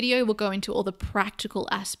 this video will go into all the practical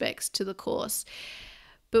aspects to the course.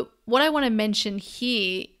 But what I want to mention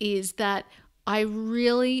here is that I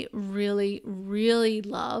really, really, really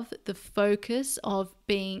love the focus of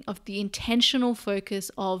the intentional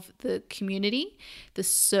focus of the community, the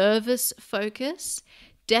service focus.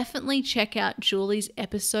 Definitely check out Julie's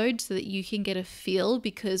episode so that you can get a feel,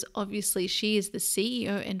 because obviously she is the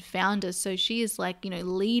CEO and founder. So she is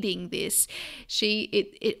leading this.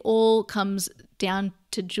 It all comes down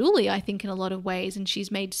to Julie, I think, in a lot of ways. And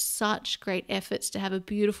she's made such great efforts to have a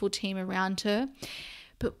beautiful team around her.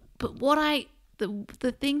 But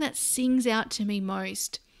the thing that sings out to me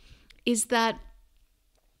most is that,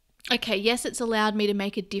 okay, yes, it's allowed me to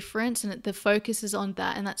make a difference and the focus is on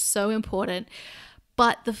that, and that's so important.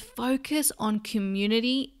 But the focus on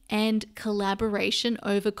community and collaboration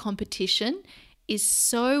over competition is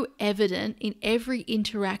so evident in every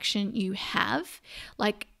interaction you have.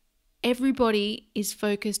 Like, everybody is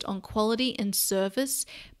focused on quality and service,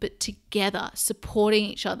 but together, supporting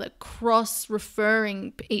each other,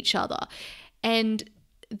 cross-referring each other. And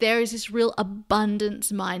there is this real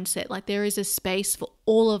abundance mindset. Like, there is a space for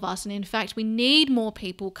all of us. And in fact, we need more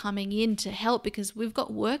people coming in to help because we've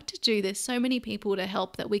got work to do. There's so many people to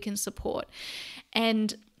help that we can support.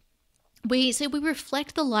 And we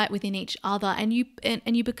reflect the light within each other, and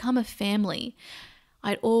you become a family.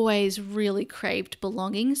 I'd always really craved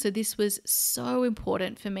belonging, so this was so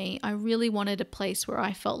important for me. I really wanted a place where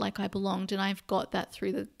I felt like I belonged, and I've got that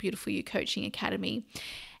through the Beautiful You Coaching Academy.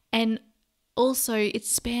 And also, it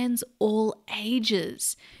spans all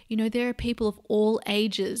ages. There are people of all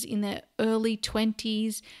ages in their early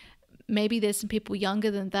 20s. Maybe there's some people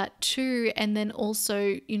younger than that too. And then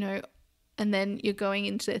also, and then you're going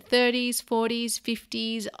into their 30s, 40s,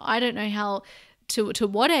 50s. I don't know how to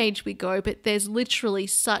what age we go, but there's literally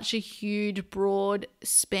such a huge, broad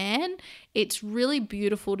span. It's really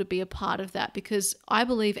beautiful to be a part of that, because I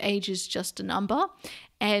believe age is just a number,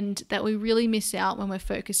 and that we really miss out when we're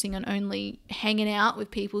focusing on only hanging out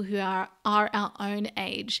with people who are our own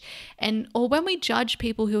age, or when we judge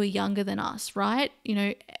people who are younger than us, right?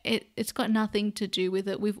 It's got nothing to do with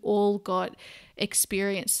it. We've all got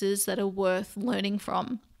experiences that are worth learning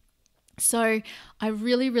from. So I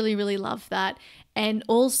really, really, really love that. And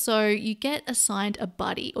also, you get assigned a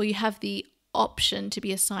buddy, or you have the option to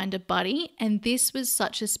be assigned a buddy. And this was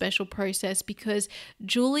such a special process because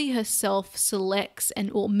Julie herself selects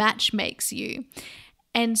or matchmakes you.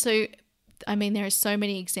 And so, there are so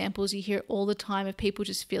many examples. You hear all the time of people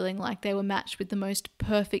just feeling like they were matched with the most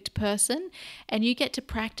perfect person, and you get to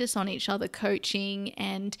practice on each other coaching,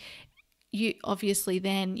 and you obviously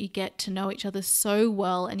then you get to know each other so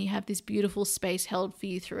well, and you have this beautiful space held for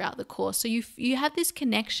you throughout the course. So you have this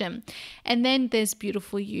connection. And then there's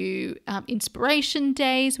Beautiful You inspiration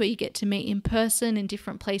days where you get to meet in person in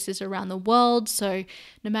different places around the world. So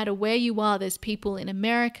no matter where you are, there's people in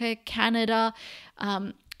America, Canada,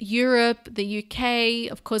 Europe, the UK,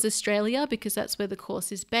 of course Australia, because that's where the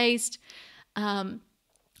course is based,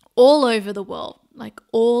 all over the world.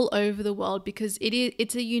 All over the world, because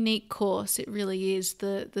it's a unique course. It really is.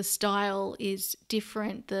 The style is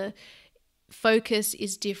different. The focus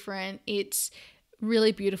is different. It's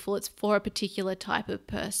really beautiful. It's for a particular type of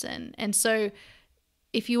person. And so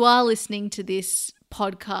if you are listening to this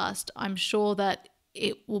podcast, I'm sure that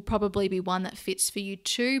it will probably be one that fits for you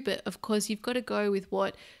too. But of course, you've got to go with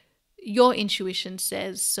what your intuition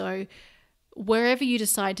says. So wherever you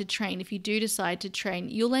decide to train, if you do decide to train,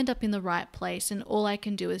 you'll end up in the right place. And all I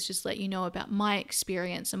can do is just let you know about my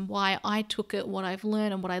experience and why I took it, what I've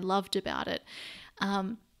learned and what I loved about it.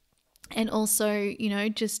 And also, you know,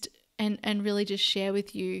 just and really just share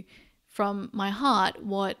with you from my heart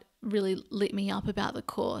what really lit me up about the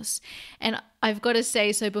course. And I've got to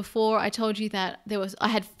say, so before I told you that I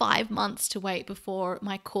had 5 months to wait before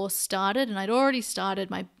my course started, and I'd already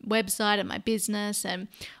started my website and my business, and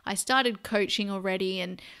I started coaching already,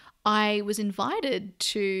 and I was invited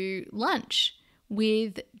to lunch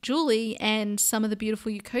with Julie and some of the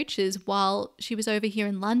Beautiful You coaches while she was over here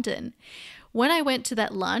in London. When I went to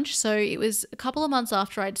that lunch, so it was a couple of months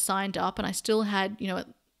after I'd signed up, and I still had, you know,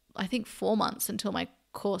 I think 4 months until my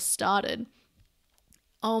course started.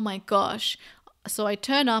 Oh my gosh. So I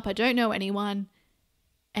turn up, I don't know anyone,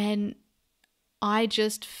 and I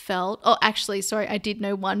just felt, I did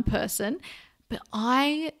know one person, but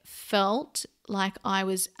I felt like I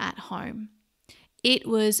was at home. It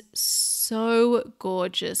was so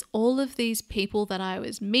gorgeous. All of these people that I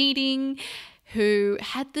was meeting who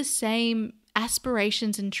had the same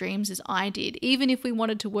aspirations and dreams as I did, even if we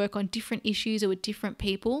wanted to work on different issues or with different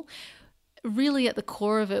people, really at the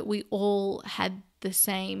core of it, we all had the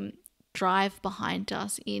same drive behind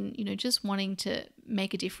us in, you know, just wanting to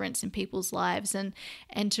make a difference in people's lives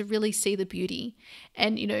and to really see the beauty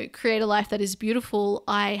and, you know, create a life that is beautiful.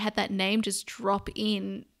 I had that name just drop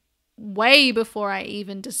in way before I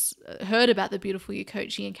even just heard about the Beautiful You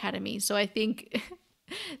Coaching Academy. So I think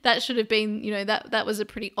that should have been, you know, that was a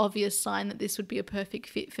pretty obvious sign that this would be a perfect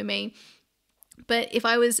fit for me. But if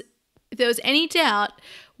there was any doubt,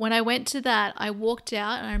 when I went to that, I walked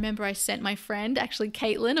out and I remember I sent my friend, actually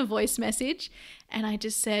Caitlin, a voice message, and I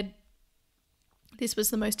just said, this was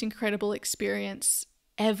the most incredible experience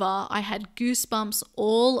ever. I had goosebumps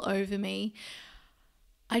all over me.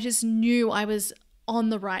 I just knew I was on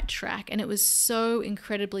the right track, and it was so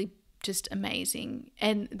incredibly just amazing.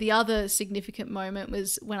 And the other significant moment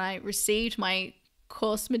was when I received my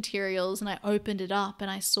course materials and I opened it up and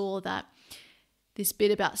I saw that this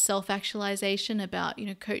bit about self-actualization, about, you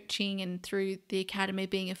know, coaching and through the academy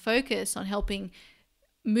being a focus on helping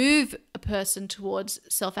move a person towards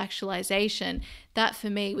self-actualization. That for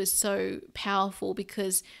me was so powerful,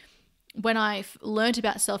 because when I learned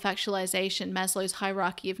about self-actualization, Maslow's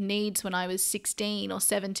hierarchy of needs, when I was 16 or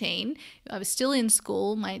 17, I was still in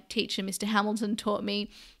school. My teacher, Mr. Hamilton, taught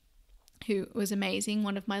me, who was amazing,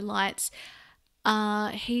 one of my lights.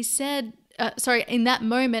 He said, in that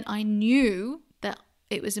moment, I knew that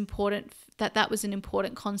it was important, that was an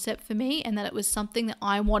important concept for me, and that it was something that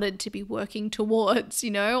I wanted to be working towards.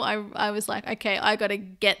 You know, I was like, okay, I got to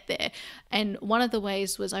get there. And one of the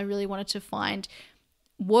ways was I really wanted to find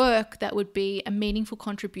work that would be a meaningful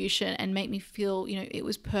contribution and make me feel, you know, it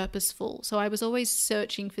was purposeful. So I was always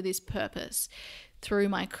searching for this purpose through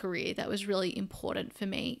my career. That was really important for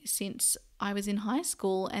me since I was in high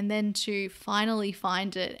school. And then to finally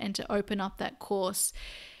find it and to open up that course,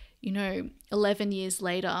 you know, 11 years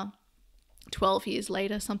later, 12 years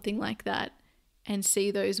later, something like that, and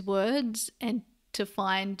see those words and to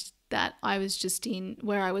find that I was just in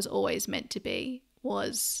where I was always meant to be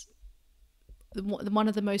was one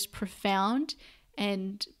of the most profound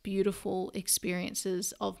and beautiful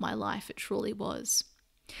experiences of my life. It truly was.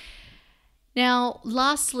 Now,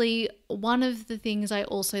 lastly, one of the things I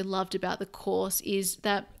also loved about the course is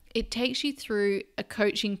that it takes you through a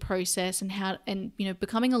coaching process and you know,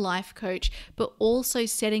 becoming a life coach, but also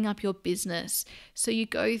setting up your business. So you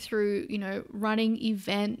go through, you know, running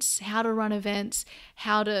events, how to run events,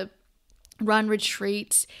 how to run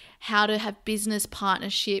retreats, how to have business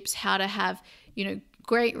partnerships, how to have, you know,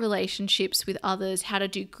 great relationships with others, how to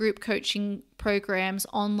do group coaching programs,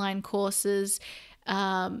 online courses,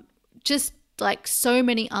 just like so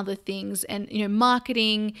many other things, and, you know,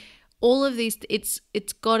 marketing, all of these,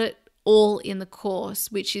 it's got it all in the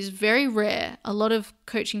course, which is very rare. A lot of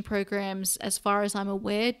coaching programs, as far as I'm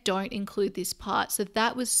aware, don't include this part. So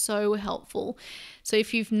that was so helpful. So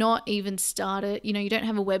if you've not even started, you know, you don't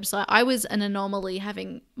have a website. I was an anomaly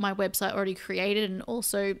having my website already created and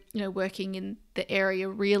also, you know, working in the area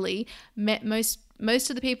really. Most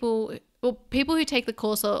of the people who take the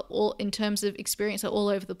course are all, in terms of experience, are all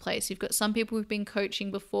over the place. You've got some people who've been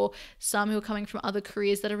coaching before, some who are coming from other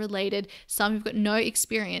careers that are related, some who've got no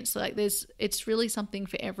experience. Like it's really something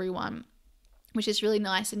for everyone, which is really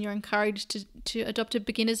nice. And you're encouraged to adopt a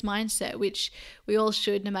beginner's mindset, which we all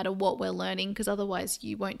should, no matter what we're learning, because otherwise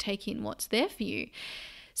you won't take in what's there for you.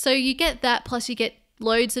 So you get that, plus you get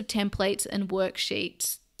loads of templates and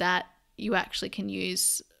worksheets that you actually can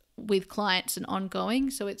use with clients and ongoing.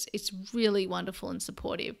 So it's really wonderful and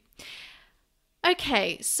supportive.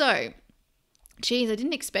 Okay, so geez, I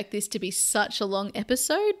didn't expect this to be such a long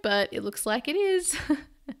episode, but it looks like it is.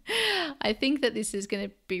 I think that this is going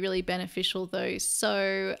to be really beneficial though,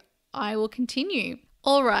 so I will continue.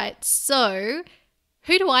 All right, so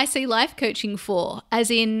who do I see life coaching for, as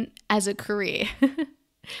a career?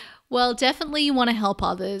 Well, definitely you want to help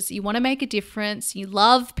others. You want to make a difference. You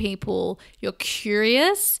love people. You're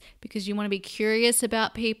curious because you want to be curious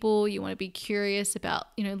about people. You want to be curious about,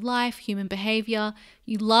 life, human behavior.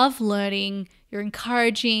 You love learning. You're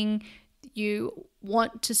encouraging. You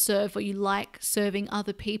want to serve, or you like serving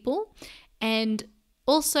other people. And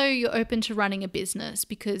also you're open to running a business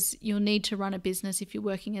because you'll need to run a business if you're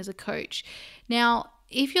working as a coach. Now,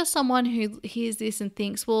 if you're someone who hears this and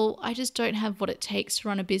thinks, well, I just don't have what it takes to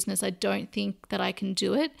run a business, I don't think that I can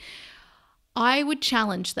do it, I would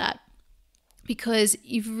challenge that, because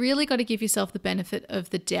you've really got to give yourself the benefit of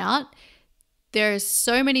the doubt. There are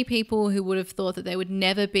so many people who would have thought that they would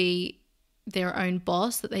never be their own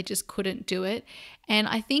boss, that they just couldn't do it. And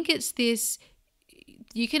I think it's this,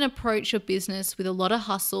 you can approach your business with a lot of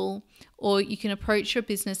hustle, or you can approach your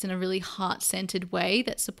business in a really heart-centered way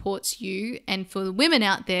that supports you. And for the women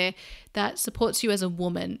out there, that supports you as a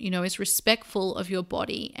woman, is respectful of your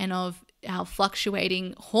body and of our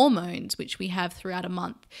fluctuating hormones, which we have throughout a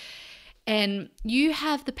month. And you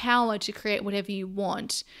have the power to create whatever you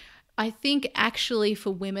want. I think actually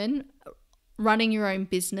for women, running your own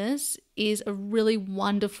business is a really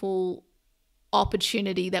wonderful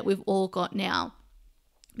opportunity that we've all got now,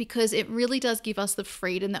 because it really does give us the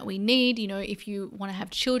freedom that we need, if you want to have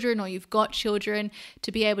children or you've got children,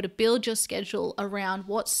 to be able to build your schedule around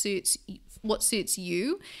what suits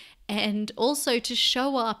you, and also to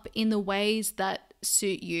show up in the ways that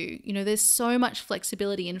suit you. There's so much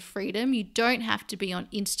flexibility and freedom. You don't have to be on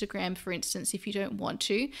Instagram, for instance, if you don't want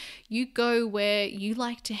to. You go where you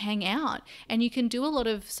like to hang out, and you can do a lot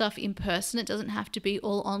of stuff in person. It doesn't have to be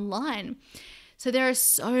all online. So there are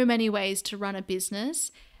so many ways to run a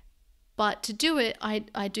business, but to do it,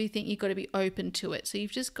 I do think you've got to be open to it. So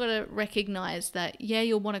you've just got to recognize that,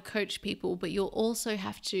 you'll want to coach people, but you'll also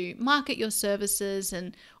have to market your services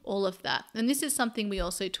and all of that. And this is something we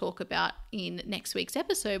also talk about in next week's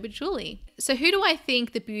episode with Julie. So who do I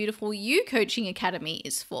think the Beautiful You Coaching Academy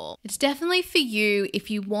is for? It's definitely for you if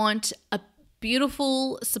you want a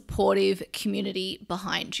beautiful, supportive community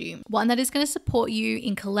behind you. One that is going to support you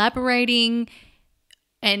in collaborating.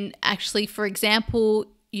 And actually, for example,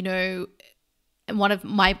 one of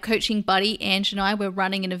my coaching buddy, Ange, and I, we're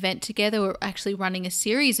running an event together. We're actually running a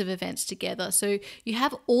series of events together. So you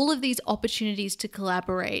have all of these opportunities to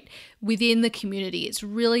collaborate within the community. It's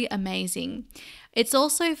really amazing. It's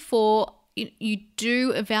also for, you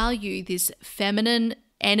do value this feminine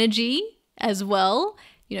energy as well,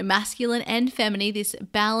 masculine and feminine, this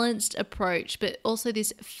balanced approach, but also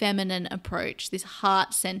this feminine approach, this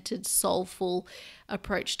heart-centered, soulful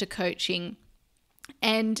approach to coaching.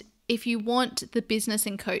 And if you want the business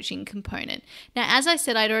and coaching component. Now, as I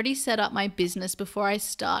said, I'd already set up my business before I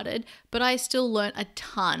started, but I still learned a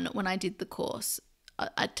ton when I did the course,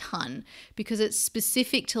 a ton, because it's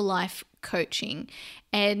specific to life coaching,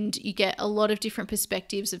 and you get a lot of different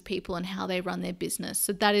perspectives of people and how they run their business.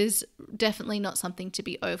 So that is definitely not something to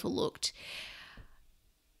be overlooked.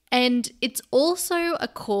 And it's also a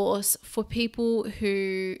course for people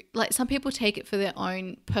who, some people take it for their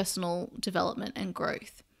own personal development and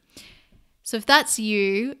growth. So if that's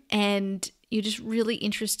you and you're just really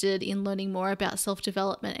interested in learning more about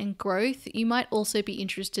self-development and growth, you might also be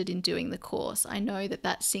interested in doing the course. I know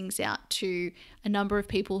that sings out to a number of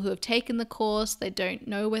people who have taken the course. They don't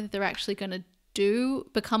know whether they're actually going to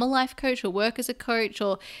become a life coach or work as a coach,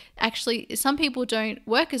 or actually some people don't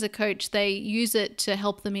work as a coach. They use it to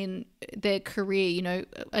help them in their career,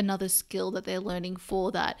 another skill that they're learning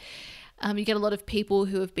for that. You get a lot of people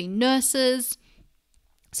who have been nurses.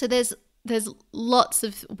 So there's lots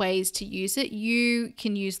of ways to use it. You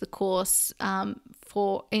can use the course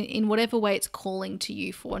for in whatever way it's calling to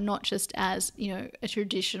you for, not just as, a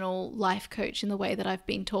traditional life coach in the way that I've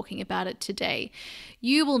been talking about it today.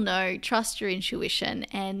 You will know, trust your intuition,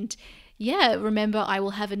 and remember, I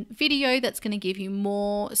will have a video that's going to give you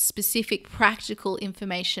more specific practical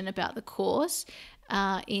information about the course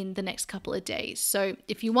in the next couple of days. So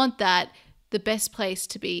if you want that, the best place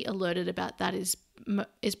to be alerted about that is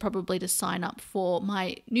is probably to sign up for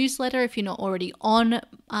my newsletter if you're not already on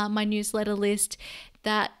my newsletter list.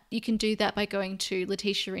 That you can do that by going to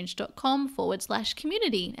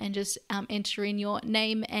leticiaringe.com/community and just enter in your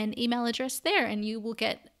name and email address there, and you will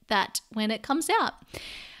get that when it comes out.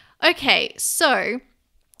 Okay, so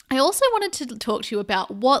I also wanted to talk to you about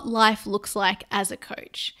what life looks like as a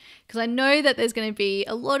coach, because I know that there's going to be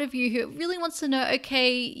a lot of you who really wants to know,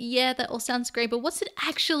 okay, yeah, that all sounds great, but what's it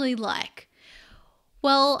actually like?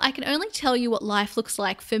 Well, I can only tell you what life looks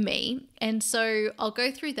like for me, and so I'll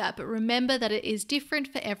go through that, but remember that it is different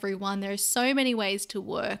for everyone. There are so many ways to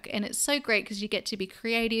work, and it's so great because you get to be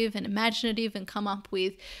creative and imaginative and come up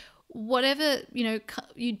with whatever,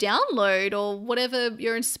 you download or whatever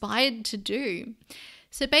you're inspired to do.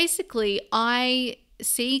 So basically, I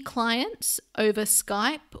see clients over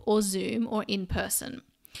Skype or Zoom or in person.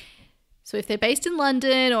 So if they're based in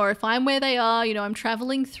London or if I'm where they are, I'm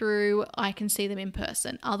traveling through, I can see them in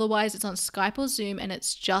person. Otherwise, it's on Skype or Zoom, and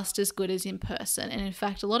it's just as good as in person. And in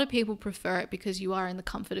fact, a lot of people prefer it because you are in the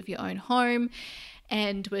comfort of your own home,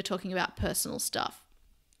 and we're talking about personal stuff.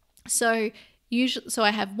 So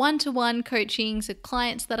I have one-to-one coaching, so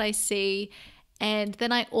clients that I see, and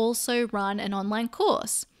then I also run an online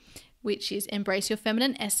course, which is Embrace Your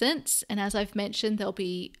Feminine Essence. And as I've mentioned, there'll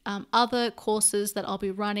be other courses that I'll be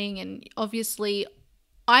running. And obviously,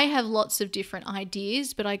 I have lots of different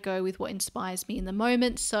ideas, but I go with what inspires me in the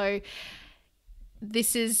moment. So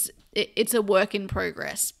it's a work in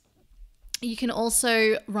progress. You can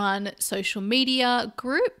also run social media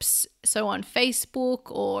groups, so on Facebook,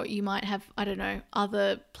 or you might have,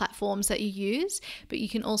 other platforms that you use, but you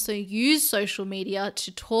can also use social media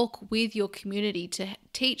to talk with your community, to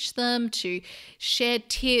teach them, to share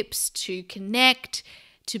tips, to connect,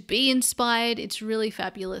 to be inspired. It's really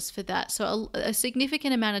fabulous for that. So a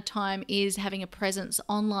significant amount of time is having a presence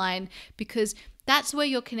online, because that's where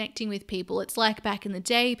you're connecting with people. It's like back in the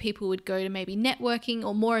day, people would go to maybe networking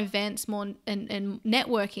or more events, and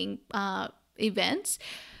networking events,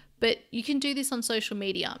 but you can do this on social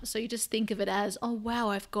media. So you just think of it as, oh wow,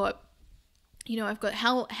 I've got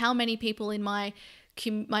how many people in my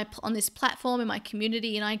on this platform in my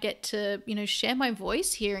community, and I get to share my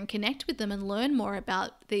voice here and connect with them and learn more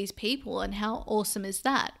about these people, and how awesome is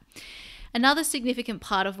that? Another significant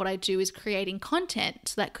part of what I do is creating content.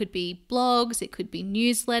 So that could be blogs, it could be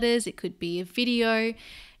newsletters, it could be a video,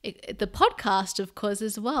 the podcast, of course,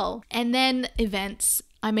 as well. And then events.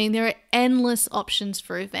 There are endless options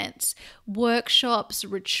for events, workshops,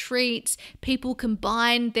 retreats. People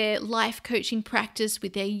combine their life coaching practice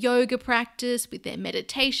with their yoga practice, with their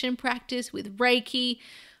meditation practice, with Reiki,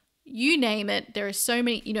 you name it. There are so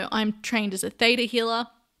many, I'm trained as a theta healer,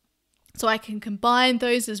 so I can combine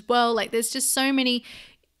those as well. There's just so many.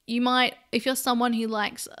 You might, if you're someone who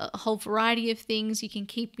likes a whole variety of things, you can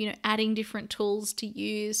keep, adding different tools to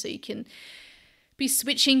use, so you can be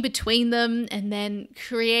switching between them and then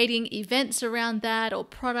creating events around that, or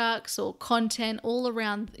products or content all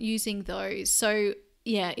around using those. So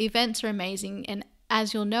yeah, events are amazing. And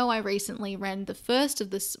as you'll know, I recently ran the first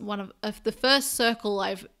of the first circle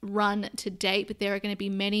I've run to date, but there are going to be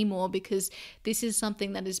many more, because this is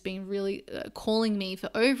something that has been really calling me for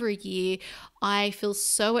over a year. I feel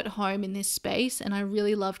so at home in this space, and I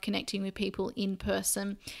really love connecting with people in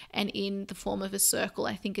person and in the form of a circle.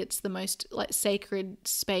 I think it's the most sacred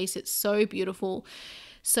space. It's so beautiful.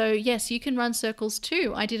 So yes, you can run circles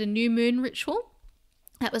too. I did a new moon ritual.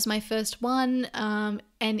 That was my first one, and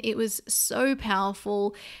it was so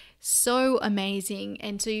powerful, so amazing.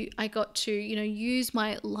 And so I got to, use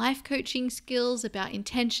my life coaching skills about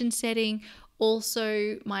intention setting,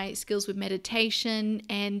 also my skills with meditation,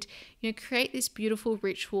 and, create this beautiful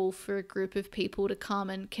ritual for a group of people to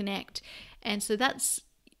come and connect. And so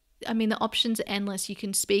the options are endless. You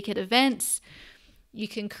can speak at events, you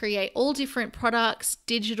can create all different products,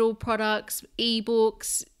 digital products,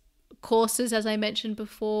 ebooks, courses, as I mentioned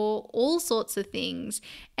before, all sorts of things.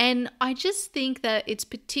 And I just think that it's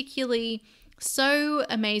particularly so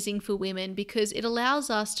amazing for women, because it allows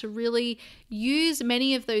us to really use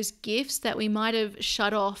many of those gifts that we might have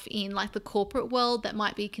shut off in the corporate world that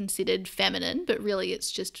might be considered feminine, but really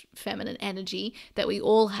it's just feminine energy that we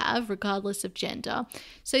all have regardless of gender.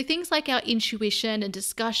 So things like our intuition and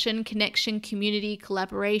discussion, connection, community,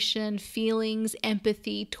 collaboration, feelings,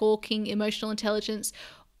 empathy, talking, emotional intelligence,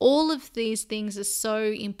 all of these things are so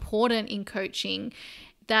important in coaching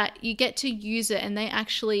that you get to use it, and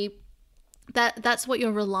that's what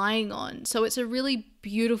you're relying on. So it's a really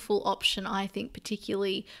beautiful option, I think,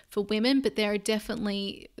 particularly for women, but there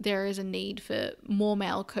is a need for more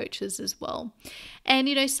male coaches as well.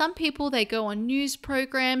 And, some people, they go on news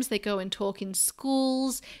programs, they go and talk in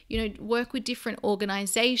schools, work with different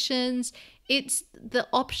organizations. The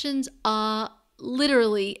options are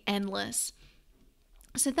literally endless.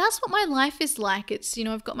 So that's what my life is like. It's,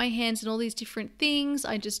 I've got my hands in all these different things.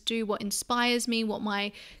 I just do what inspires me, what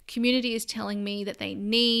my community is telling me that they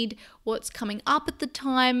need, what's coming up at the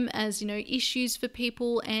time as, issues for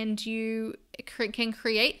people, and you can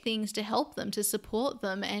create things to help them, to support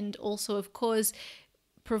them, and also, of course,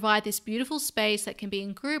 provide this beautiful space that can be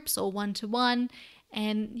in groups or one-to-one.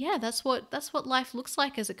 And yeah, that's what life looks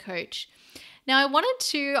like as a coach. Now,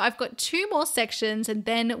 I've got 2 more sections and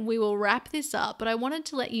then we will wrap this up, but I wanted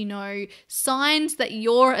to let you know signs that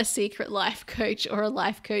you're a secret life coach or a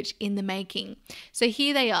life coach in the making. So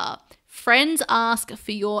here they are. Friends ask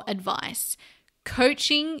for your advice.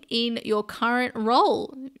 Coaching in your current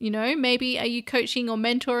role. Maybe are you coaching or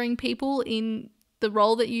mentoring people in the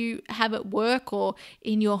role that you have at work or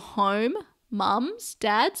in your home? Mums,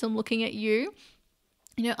 dads, I'm looking at you.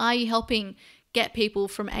 Are you helping get people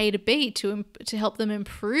from A to B to help them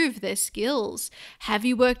improve their skills? Have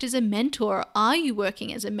you worked as a mentor? Are you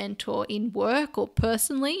working as a mentor in work or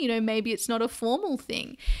personally? Maybe it's not a formal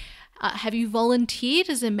thing. Have you volunteered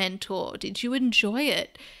as a mentor? Did you enjoy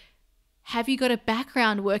it? Have you got a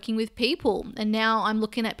background working with people? And now I'm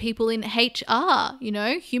looking at people in HR,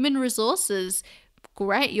 human resources.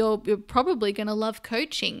 Great, you're probably going to love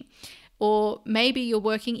coaching. Or maybe you're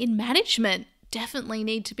working in management. Definitely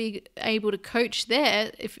need to be able to coach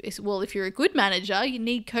there. If you're a good manager, you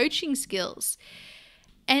need coaching skills.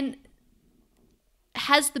 And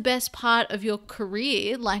has the best part of your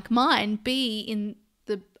career, like mine, be in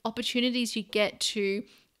the opportunities you get to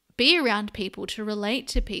be around people, to relate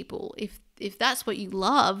to people. If that's what you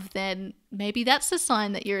love, then maybe that's a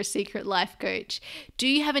sign that you're a secret life coach. Do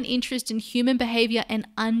you have an interest in human behavior and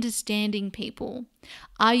understanding people?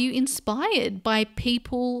 Are you inspired by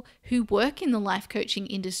people who work in the life coaching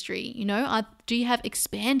industry? Do you have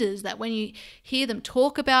expanders that when you hear them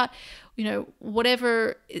talk about,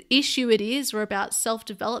 whatever issue it is, or about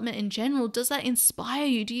self-development in general, does that inspire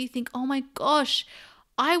you? Do you think, oh my gosh,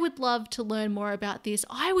 I would love to learn more about this.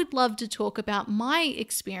 I would love to talk about my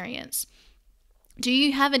experience. Do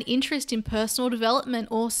you have an interest in personal development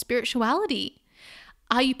or spirituality?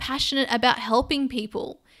 Are you passionate about helping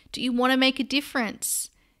people? Do you want to make a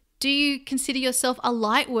difference? Do you consider yourself a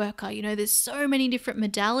light worker? There's so many different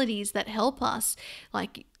modalities that help us,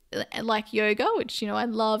 like yoga, which, I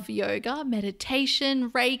love yoga,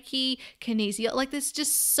 meditation, Reiki, kinesio. There's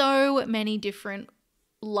just so many different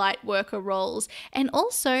light worker roles. And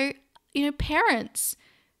also, parents,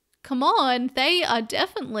 come on, they have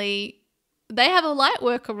a light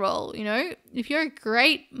worker role. If you're a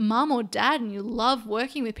great mum or dad and you love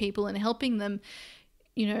working with people and helping them,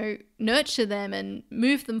 nurture them and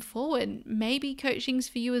move them forward, maybe coaching's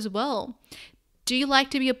for you as well. Do you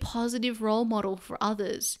like to be a positive role model for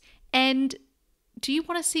others? And do you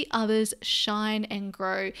want to see others shine and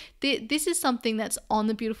grow? This is something that's on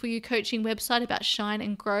the Beautiful You Coaching website about shine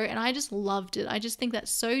and grow, and I just loved it. I just think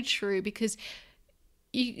that's so true, because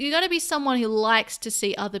you got to be someone who likes to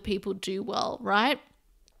see other people do well, right?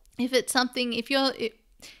 If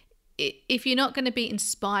you're not going to be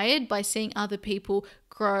inspired by seeing other people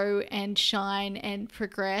grow and shine and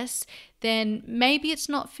progress, then maybe it's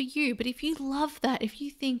not for you. But if you love that, if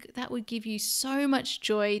you think that would give you so much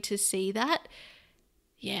joy to see that,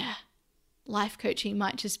 yeah, life coaching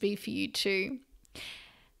might just be for you too.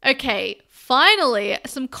 Okay, finally,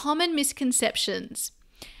 some common misconceptions.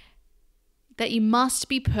 That you must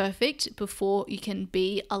be perfect before you can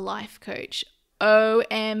be a life coach.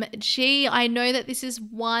 OMG, I know that this is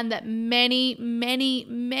one that many, many,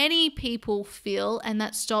 many people feel, and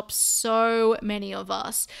that stops so many of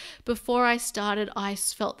us. Before I started, I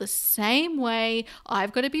felt the same way.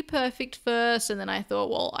 I've got to be perfect first, and then I thought,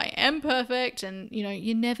 well, I am perfect, and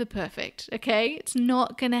you're never perfect, okay? It's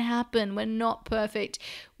not going to happen. We're not perfect.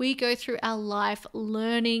 We go through our life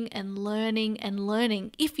learning and learning and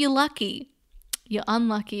learning. If you're lucky, you're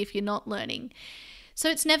unlucky if you're not learning. So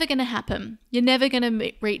it's never going to happen. You're never going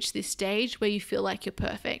to reach this stage where you feel like you're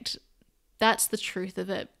perfect. That's the truth of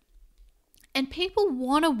it. And people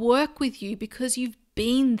want to work with you because you've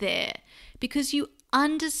been there, because you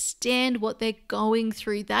understand what they're going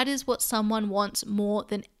through. That is what someone wants more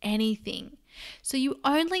than anything. So you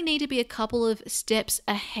only need to be a couple of steps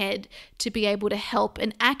ahead to be able to help.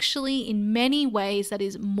 And actually, in many ways, that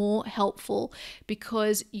is more helpful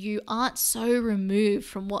because you aren't so removed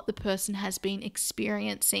from what the person has been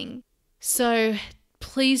experiencing. So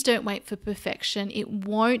please don't wait for perfection. It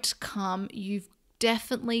won't come. You've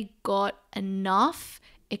definitely got enough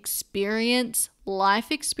experience,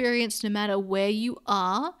 life experience, no matter where you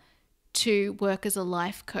are, to work as a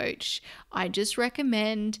life coach. I just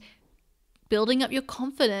recommend building up your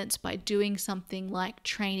confidence by doing something like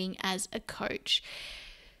training as a coach.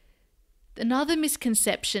 Another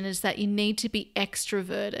misconception is that you need to be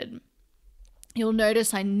extroverted. You'll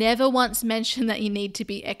notice I never once mentioned that you need to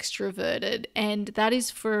be extroverted, and that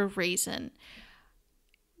is for a reason.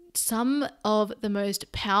 Some of the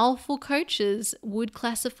most powerful coaches would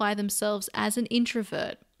classify themselves as an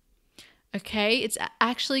introvert. Okay, it's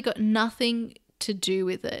actually got nothing to do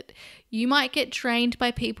with it. You might get drained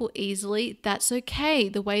by people easily. That's okay.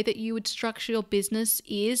 The way that you would structure your business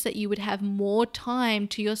is that you would have more time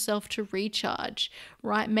to yourself to recharge,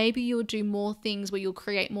 right? Maybe you'll do more things where you'll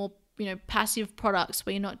create more passive products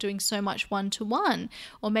where you're not doing so much one-to-one,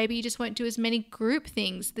 or maybe you just won't do as many group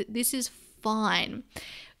things. This is fine.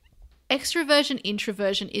 Extroversion,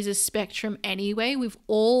 introversion is a spectrum anyway. We've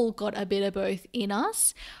all got a bit of both in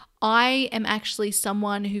us. I am actually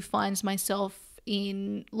someone who finds myself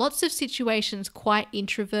in lots of situations quite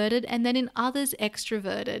introverted and then in others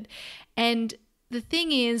extroverted. And the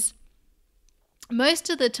thing is, most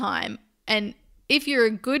of the time, and if you're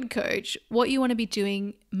a good coach, what you want to be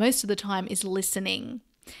doing most of the time is listening.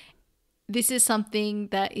 This is something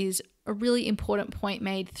that is a really important point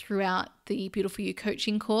made throughout the Beautiful You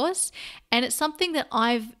coaching course. And it's something that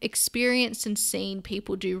I've experienced and seen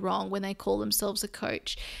people do wrong when they call themselves a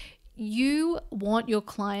coach. You want your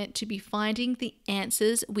client to be finding the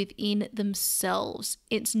answers within themselves.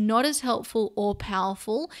 It's not as helpful or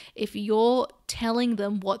powerful if you're telling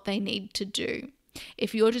them what they need to do.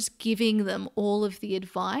 If you're just giving them all of the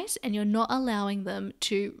advice and you're not allowing them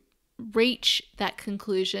to reach that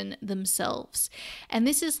conclusion themselves. And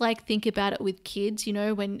this is like, think about it with kids,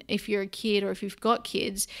 if you're a kid or if you've got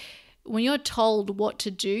kids, when you're told what to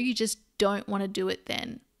do, you just don't want to do it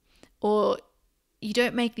then. Or you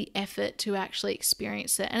don't make the effort to actually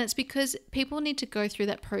experience it. And it's because people need to go through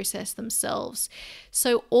that process themselves.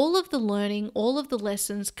 So all of the learning, all of the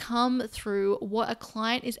lessons come through what a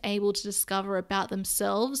client is able to discover about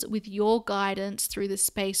themselves with your guidance through the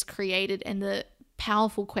space created and the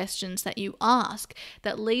powerful questions that you ask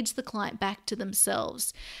that leads the client back to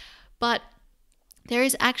themselves. But there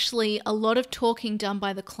is actually a lot of talking done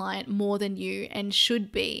by the client more than you and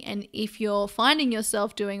should be. And if you're finding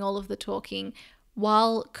yourself doing all of the talking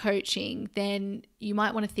while coaching, then you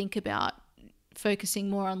might want to think about focusing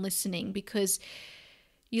more on listening, because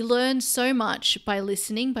you learn so much by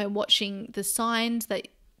listening, by watching the signs that,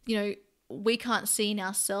 we can't see in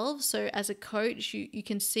ourselves. So as a coach, you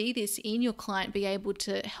can see this in your client, be able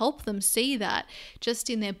to help them see that just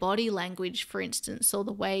in their body language, for instance, or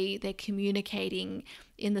the way they're communicating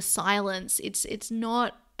in the silence. It's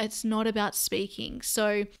not about speaking. So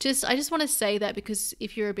I just want to say that, because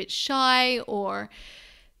if you're a bit shy or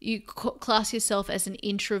you class yourself as an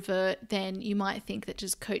introvert, then you might think that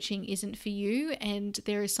just coaching isn't for you. And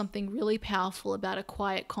there is something really powerful about a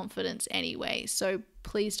quiet confidence anyway. So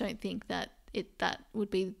please don't think that that would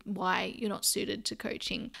be why you're not suited to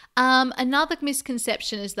coaching. Another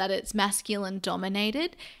misconception is that it's masculine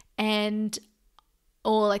dominated,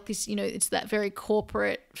 or like this, it's that very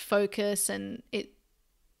corporate focus, and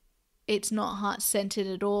it's not heart-centered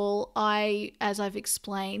at all. As I've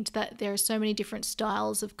explained, that there are so many different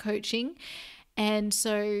styles of coaching, and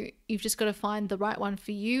so you've just got to find the right one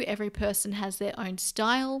for you. Every person has their own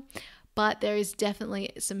style, but there is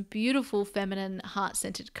definitely some beautiful feminine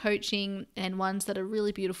heart-centered coaching, and ones that are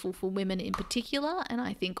really beautiful for women in particular, and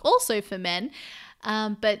I think also for men,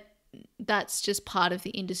 but that's just part of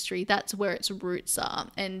the industry. That's where its roots are.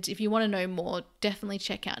 And if you want to know more, definitely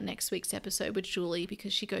check out next week's episode with Julie,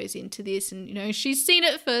 because she goes into this and, she's seen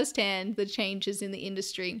it firsthand, the changes in the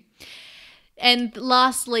industry. And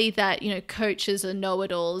lastly, that, coaches are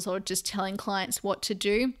know-it-alls or just telling clients what to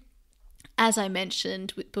do. As I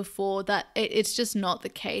mentioned before, that it's just not the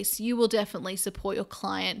case. You will definitely support your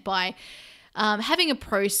client by having a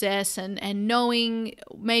process and knowing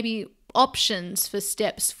maybe options for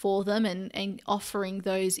steps for them and offering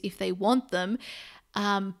those if they want them.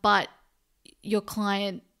 But your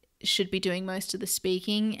client should be doing most of the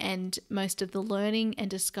speaking and most of the learning and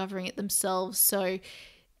discovering it themselves. So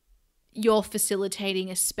you're facilitating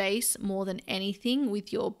a space more than anything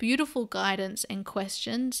with your beautiful guidance and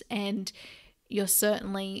questions, and you're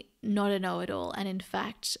certainly not a know-it-all. And in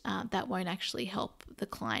fact, that won't actually help the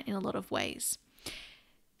client in a lot of ways.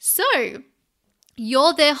 So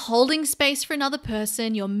you're there holding space for another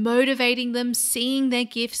person. You're motivating them, seeing their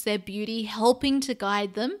gifts, their beauty, helping to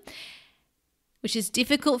guide them, which is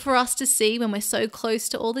difficult for us to see when we're so close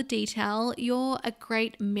to all the detail. You're a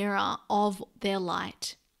great mirror of their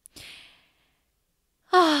light.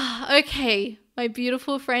 Okay, my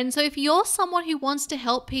beautiful friend. So if you're someone who wants to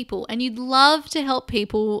help people and you'd love to help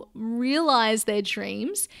people realize their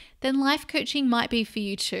dreams, then life coaching might be for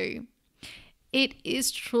you too. It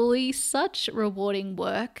is truly such rewarding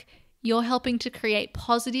work. You're helping to create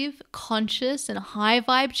positive, conscious, and high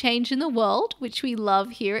vibe change in the world, which we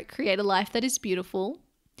love here at Create a Life That Is Beautiful.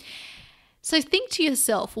 So think to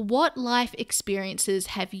yourself, what life experiences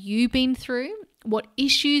have you been through? What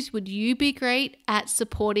issues would you be great at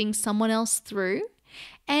supporting someone else through?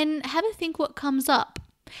 And have a think what comes up.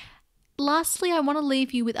 Lastly, I want to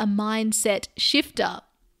leave you with a mindset shifter.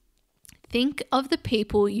 Think of the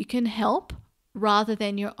people you can help rather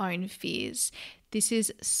than your own fears. This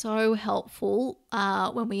is so helpful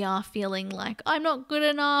when we are feeling like, I'm not good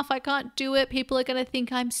enough, I can't do it, people are going to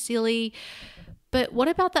think I'm silly. But what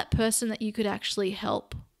about that person that you could actually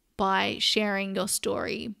help by sharing your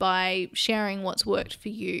story, by sharing what's worked for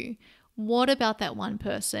you? What about that one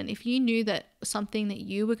person? If you knew that something that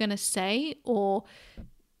you were going to say or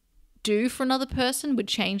do for another person would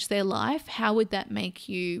change their life, how would that make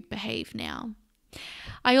you behave now?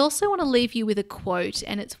 I also want to leave you with a quote,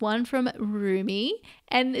 and it's one from Ringe,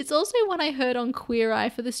 and it's also one I heard on Queer Eye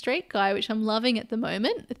for the Straight Guy, which I'm loving at the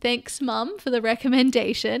moment. Thanks, Mum, for the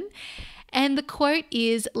recommendation. And the quote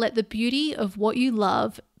is, "Let the beauty of what you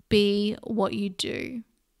love be what you do."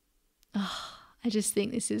 Oh, I just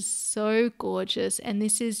think this is so gorgeous, and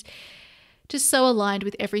this is just so aligned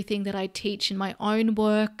with everything that I teach in my own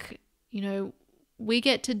work. You know, we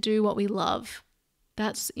get to do what we love.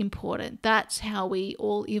 That's important. That's how we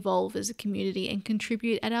all evolve as a community and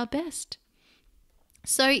contribute at our best.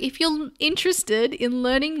 So if you're interested in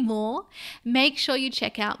learning more, make sure you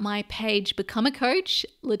check out my page, Become a Coach,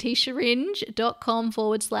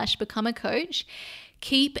 leticiaringe.com/become a coach.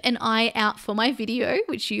 Keep an eye out for my video,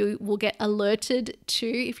 which you will get alerted to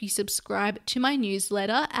if you subscribe to my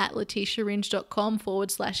newsletter at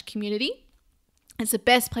leticiaringe.com/community. It's the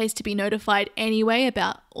best place to be notified anyway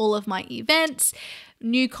about all of my events,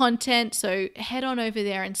 new content. So head on over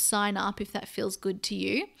there and sign up if that feels good to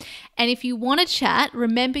you. And if you want to chat,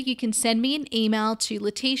 remember you can send me an email to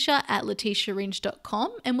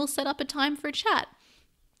leticia@leticiaringe.com and we'll set up a time for a chat.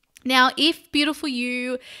 Now, if Beautiful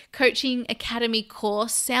You Coaching Academy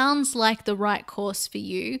course sounds like the right course for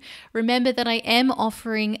you, remember that I am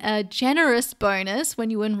offering a generous bonus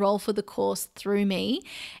when you enroll for the course through me.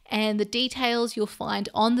 And the details you'll find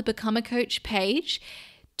on the Become a Coach page.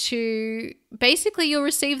 You'll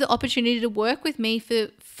receive the opportunity to work with me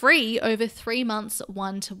for free over 3 months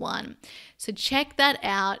one-to-one. So check that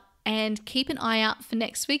out and keep an eye out for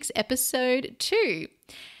next week's episode too.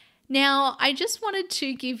 Now, I just wanted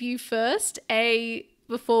to give you first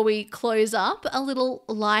before we close up, a little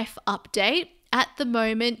life update. At the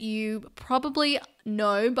moment, you probably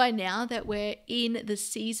know by now that we're in the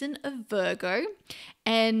season of Virgo.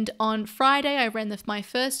 And on Friday, I ran my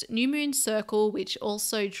first new moon circle, which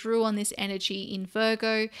also drew on this energy in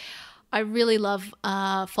Virgo. I really love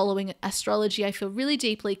following astrology. I feel really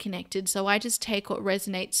deeply connected. So I just take what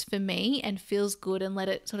resonates for me and feels good and let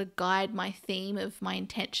it sort of guide my theme of my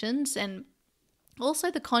intentions and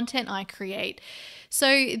also the content I create.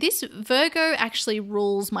 So this Virgo actually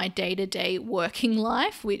rules my day-to-day working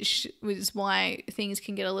life, which is why things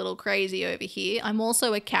can get a little crazy over here. I'm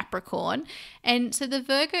also a Capricorn. And so the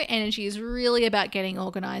Virgo energy is really about getting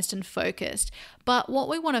organized and focused. But what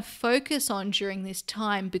we want to focus on during this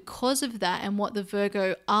time because of that and what the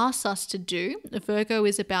Virgo asks us to do, the Virgo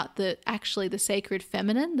is about the sacred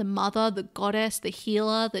feminine, the mother, the goddess, the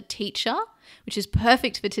healer, the teacher, which is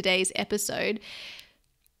perfect for today's episode.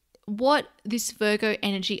 What this Virgo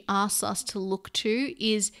energy asks us to look to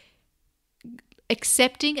is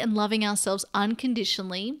accepting and loving ourselves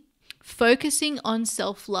unconditionally, focusing on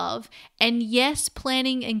self-love, and yes,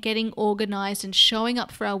 planning and getting organized and showing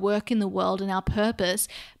up for our work in the world and our purpose,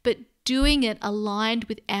 but doing it aligned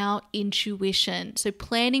with our intuition. So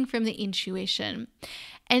planning from the intuition.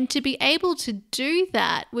 And to be able to do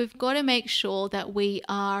that, we've got to make sure that we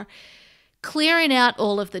are clearing out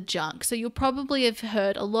all of the junk. So you'll probably have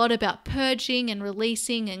heard a lot about purging and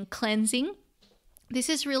releasing and cleansing. This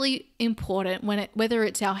is really important whether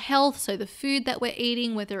it's our health, so the food that we're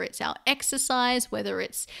eating, whether it's our exercise, whether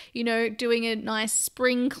it's, doing a nice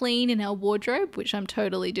spring clean in our wardrobe, which I'm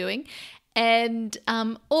totally doing, And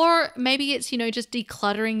or maybe it's, just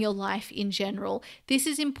decluttering your life in general. This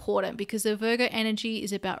is important because the Virgo energy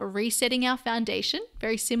is about resetting our foundation,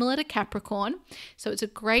 very similar to Capricorn. So it's a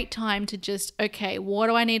great time to just, okay, what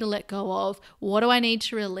do I need to let go of? What do I need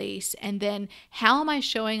to release? And then how am I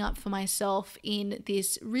showing up for myself in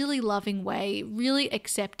this really loving way, really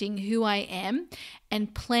accepting who I am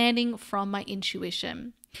and planning from my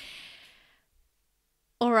intuition.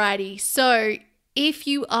 Alrighty, so if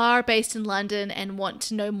you are based in London and want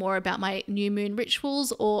to know more about my new moon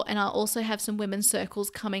rituals, and I also have some women's circles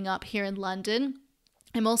coming up here in London,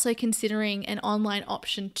 I'm also considering an online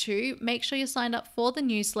option too. Make sure you're signed up for the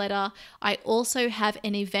newsletter. I also have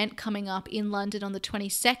an event coming up in London on the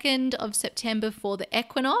 22nd of September for the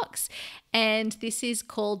equinox. And this is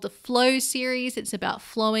called the Flow series. It's about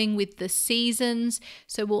flowing with the seasons.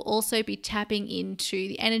 So we'll also be tapping into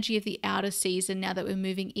the energy of the outer season now that we're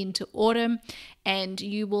moving into autumn. And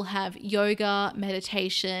you will have yoga,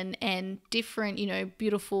 meditation, and different,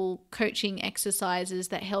 beautiful coaching exercises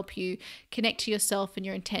that help you connect to yourself and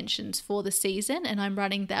your intentions for the season. And I'm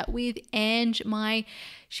running that with Ange,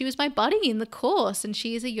 she was my buddy in the course, and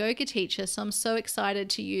she is a yoga teacher. So I'm so excited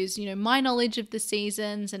to use, my knowledge of the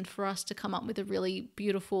seasons and for us to come up with a really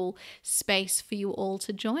beautiful space for you all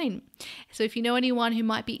to join. So if you know anyone who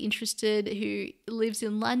might be interested who lives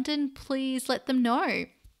in London, please let them know.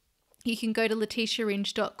 You can go to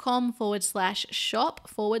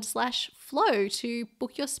leticiaringe.com/shop/flow to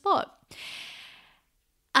book your spot.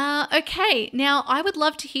 Okay, now I would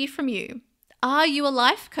love to hear from you. Are you a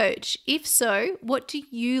life coach? If so, what do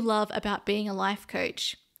you love about being a life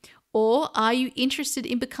coach? Or are you interested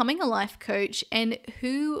in becoming a life coach, and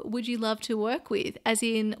who would you love to work with? As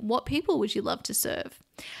in, what people would you love to serve?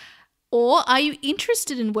 Or are you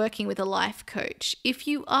interested in working with a life coach? If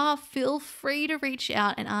you are, feel free to reach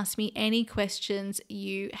out and ask me any questions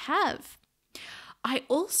you have. I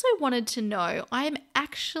also wanted to know, I am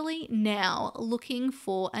actually now looking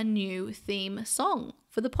for a new theme song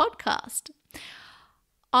for the podcast.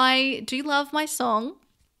 I do love my song,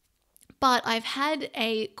 but I've had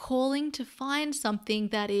a calling to find something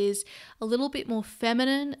that is a little bit more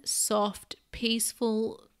feminine, soft,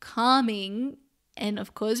 peaceful, calming, and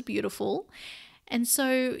of course beautiful. And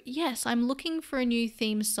so, yes, I'm looking for a new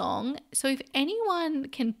theme song. So if anyone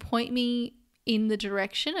can point me in the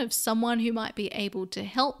direction of someone who might be able to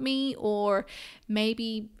help me, or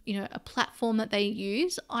maybe, a platform that they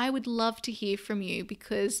use, I would love to hear from you,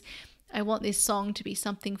 because I want this song to be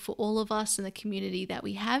something for all of us in the community that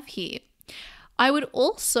we have here. I would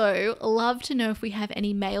also love to know if we have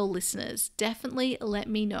any male listeners. Definitely let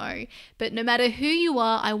me know. But no matter who you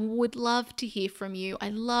are, I would love to hear from you. I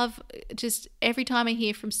love just every time I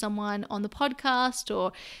hear from someone on the podcast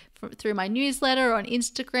or through my newsletter, on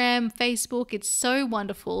Instagram, Facebook. It's so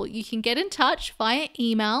wonderful. You can get in touch via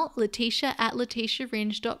email,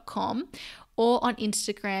 leticia@leticiaringe.com, or on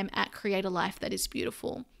Instagram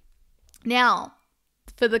 @createalifethatisbeautiful. Now,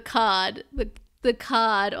 for the card, the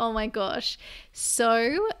card, oh my gosh.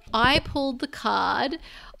 So I pulled the card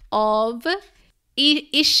of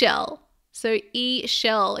Ixchel. So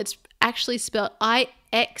Ixchel, it's actually spelled Ixchel,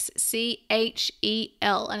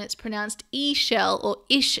 and it's pronounced Ixchel or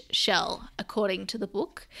Ixchel according to the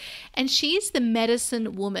book. And she's the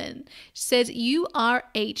medicine woman. She says, you are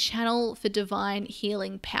a channel for divine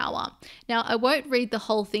healing power. Now, I won't read the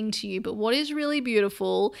whole thing to you, but what is really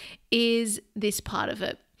beautiful is this part of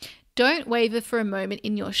it. Don't waver for a moment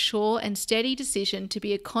in your sure and steady decision to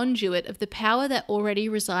be a conduit of the power that already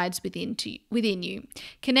resides within you.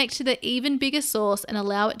 Connect to the even bigger source and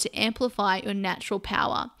allow it to amplify your natural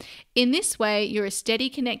power. In this way, you're a steady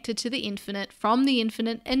connector to the infinite, from the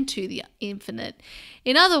infinite and to the infinite.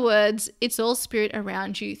 In other words, it's all spirit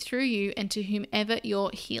around you, through you, and to whomever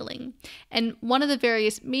you're healing. And one of the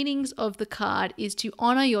various meanings of the card is to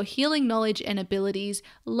honor your healing knowledge and abilities,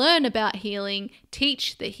 learn about healing,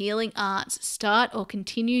 teach the healing arts, start or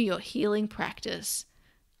continue your healing practice.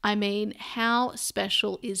 I mean, how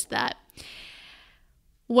special is that?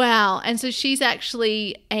 Wow. And so she's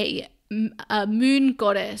actually a moon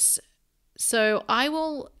goddess. So I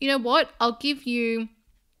will, I'll give you,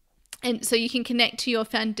 and so you can connect to your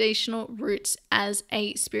foundational roots as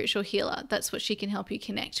a spiritual healer. That's what she can help you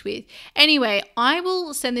connect with. Anyway, I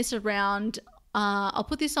will send this around. I'll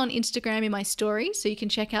put this on Instagram in my story so you can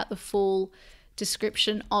check out the full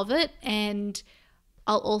description of it. And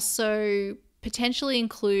I'll also potentially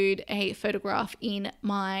include a photograph in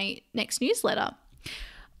my next newsletter.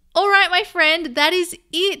 All right, my friend, that is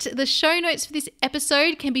it. The show notes for this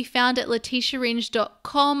episode can be found at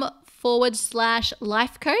leticiaringe.com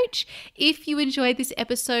life coach. If you enjoyed this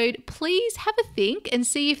episode, please have a think and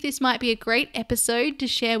see if this might be a great episode to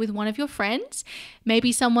share with one of your friends.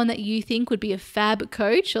 Maybe someone that you think would be a fab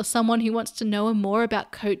coach, or someone who wants to know more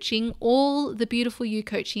about coaching, or the Beautiful You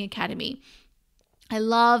Coaching Academy. I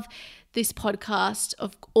love this podcast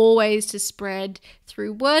of always to spread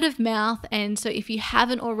through word of mouth. And so if you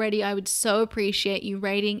haven't already, I would so appreciate you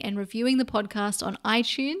rating and reviewing the podcast on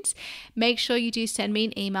iTunes. Make sure you do send me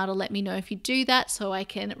an email to let me know if you do that so I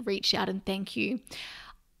can reach out and thank you.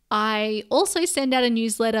 I also send out a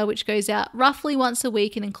newsletter which goes out roughly once a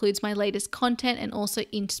week and includes my latest content and also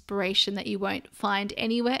inspiration that you won't find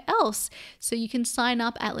anywhere else. So you can sign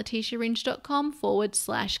up at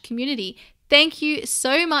leticiaringe.com/community. Thank you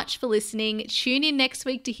so much for listening. Tune in next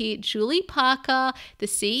week to hear Julie Parker, the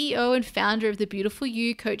CEO and founder of the Beautiful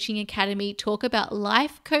You Coaching Academy, talk about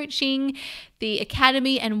life coaching, the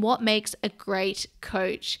academy, and what makes a great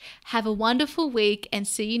coach. Have a wonderful week and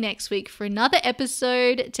see you next week for another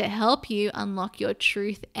episode to help you unlock your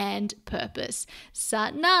truth and purpose.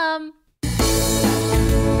 Sat Nam.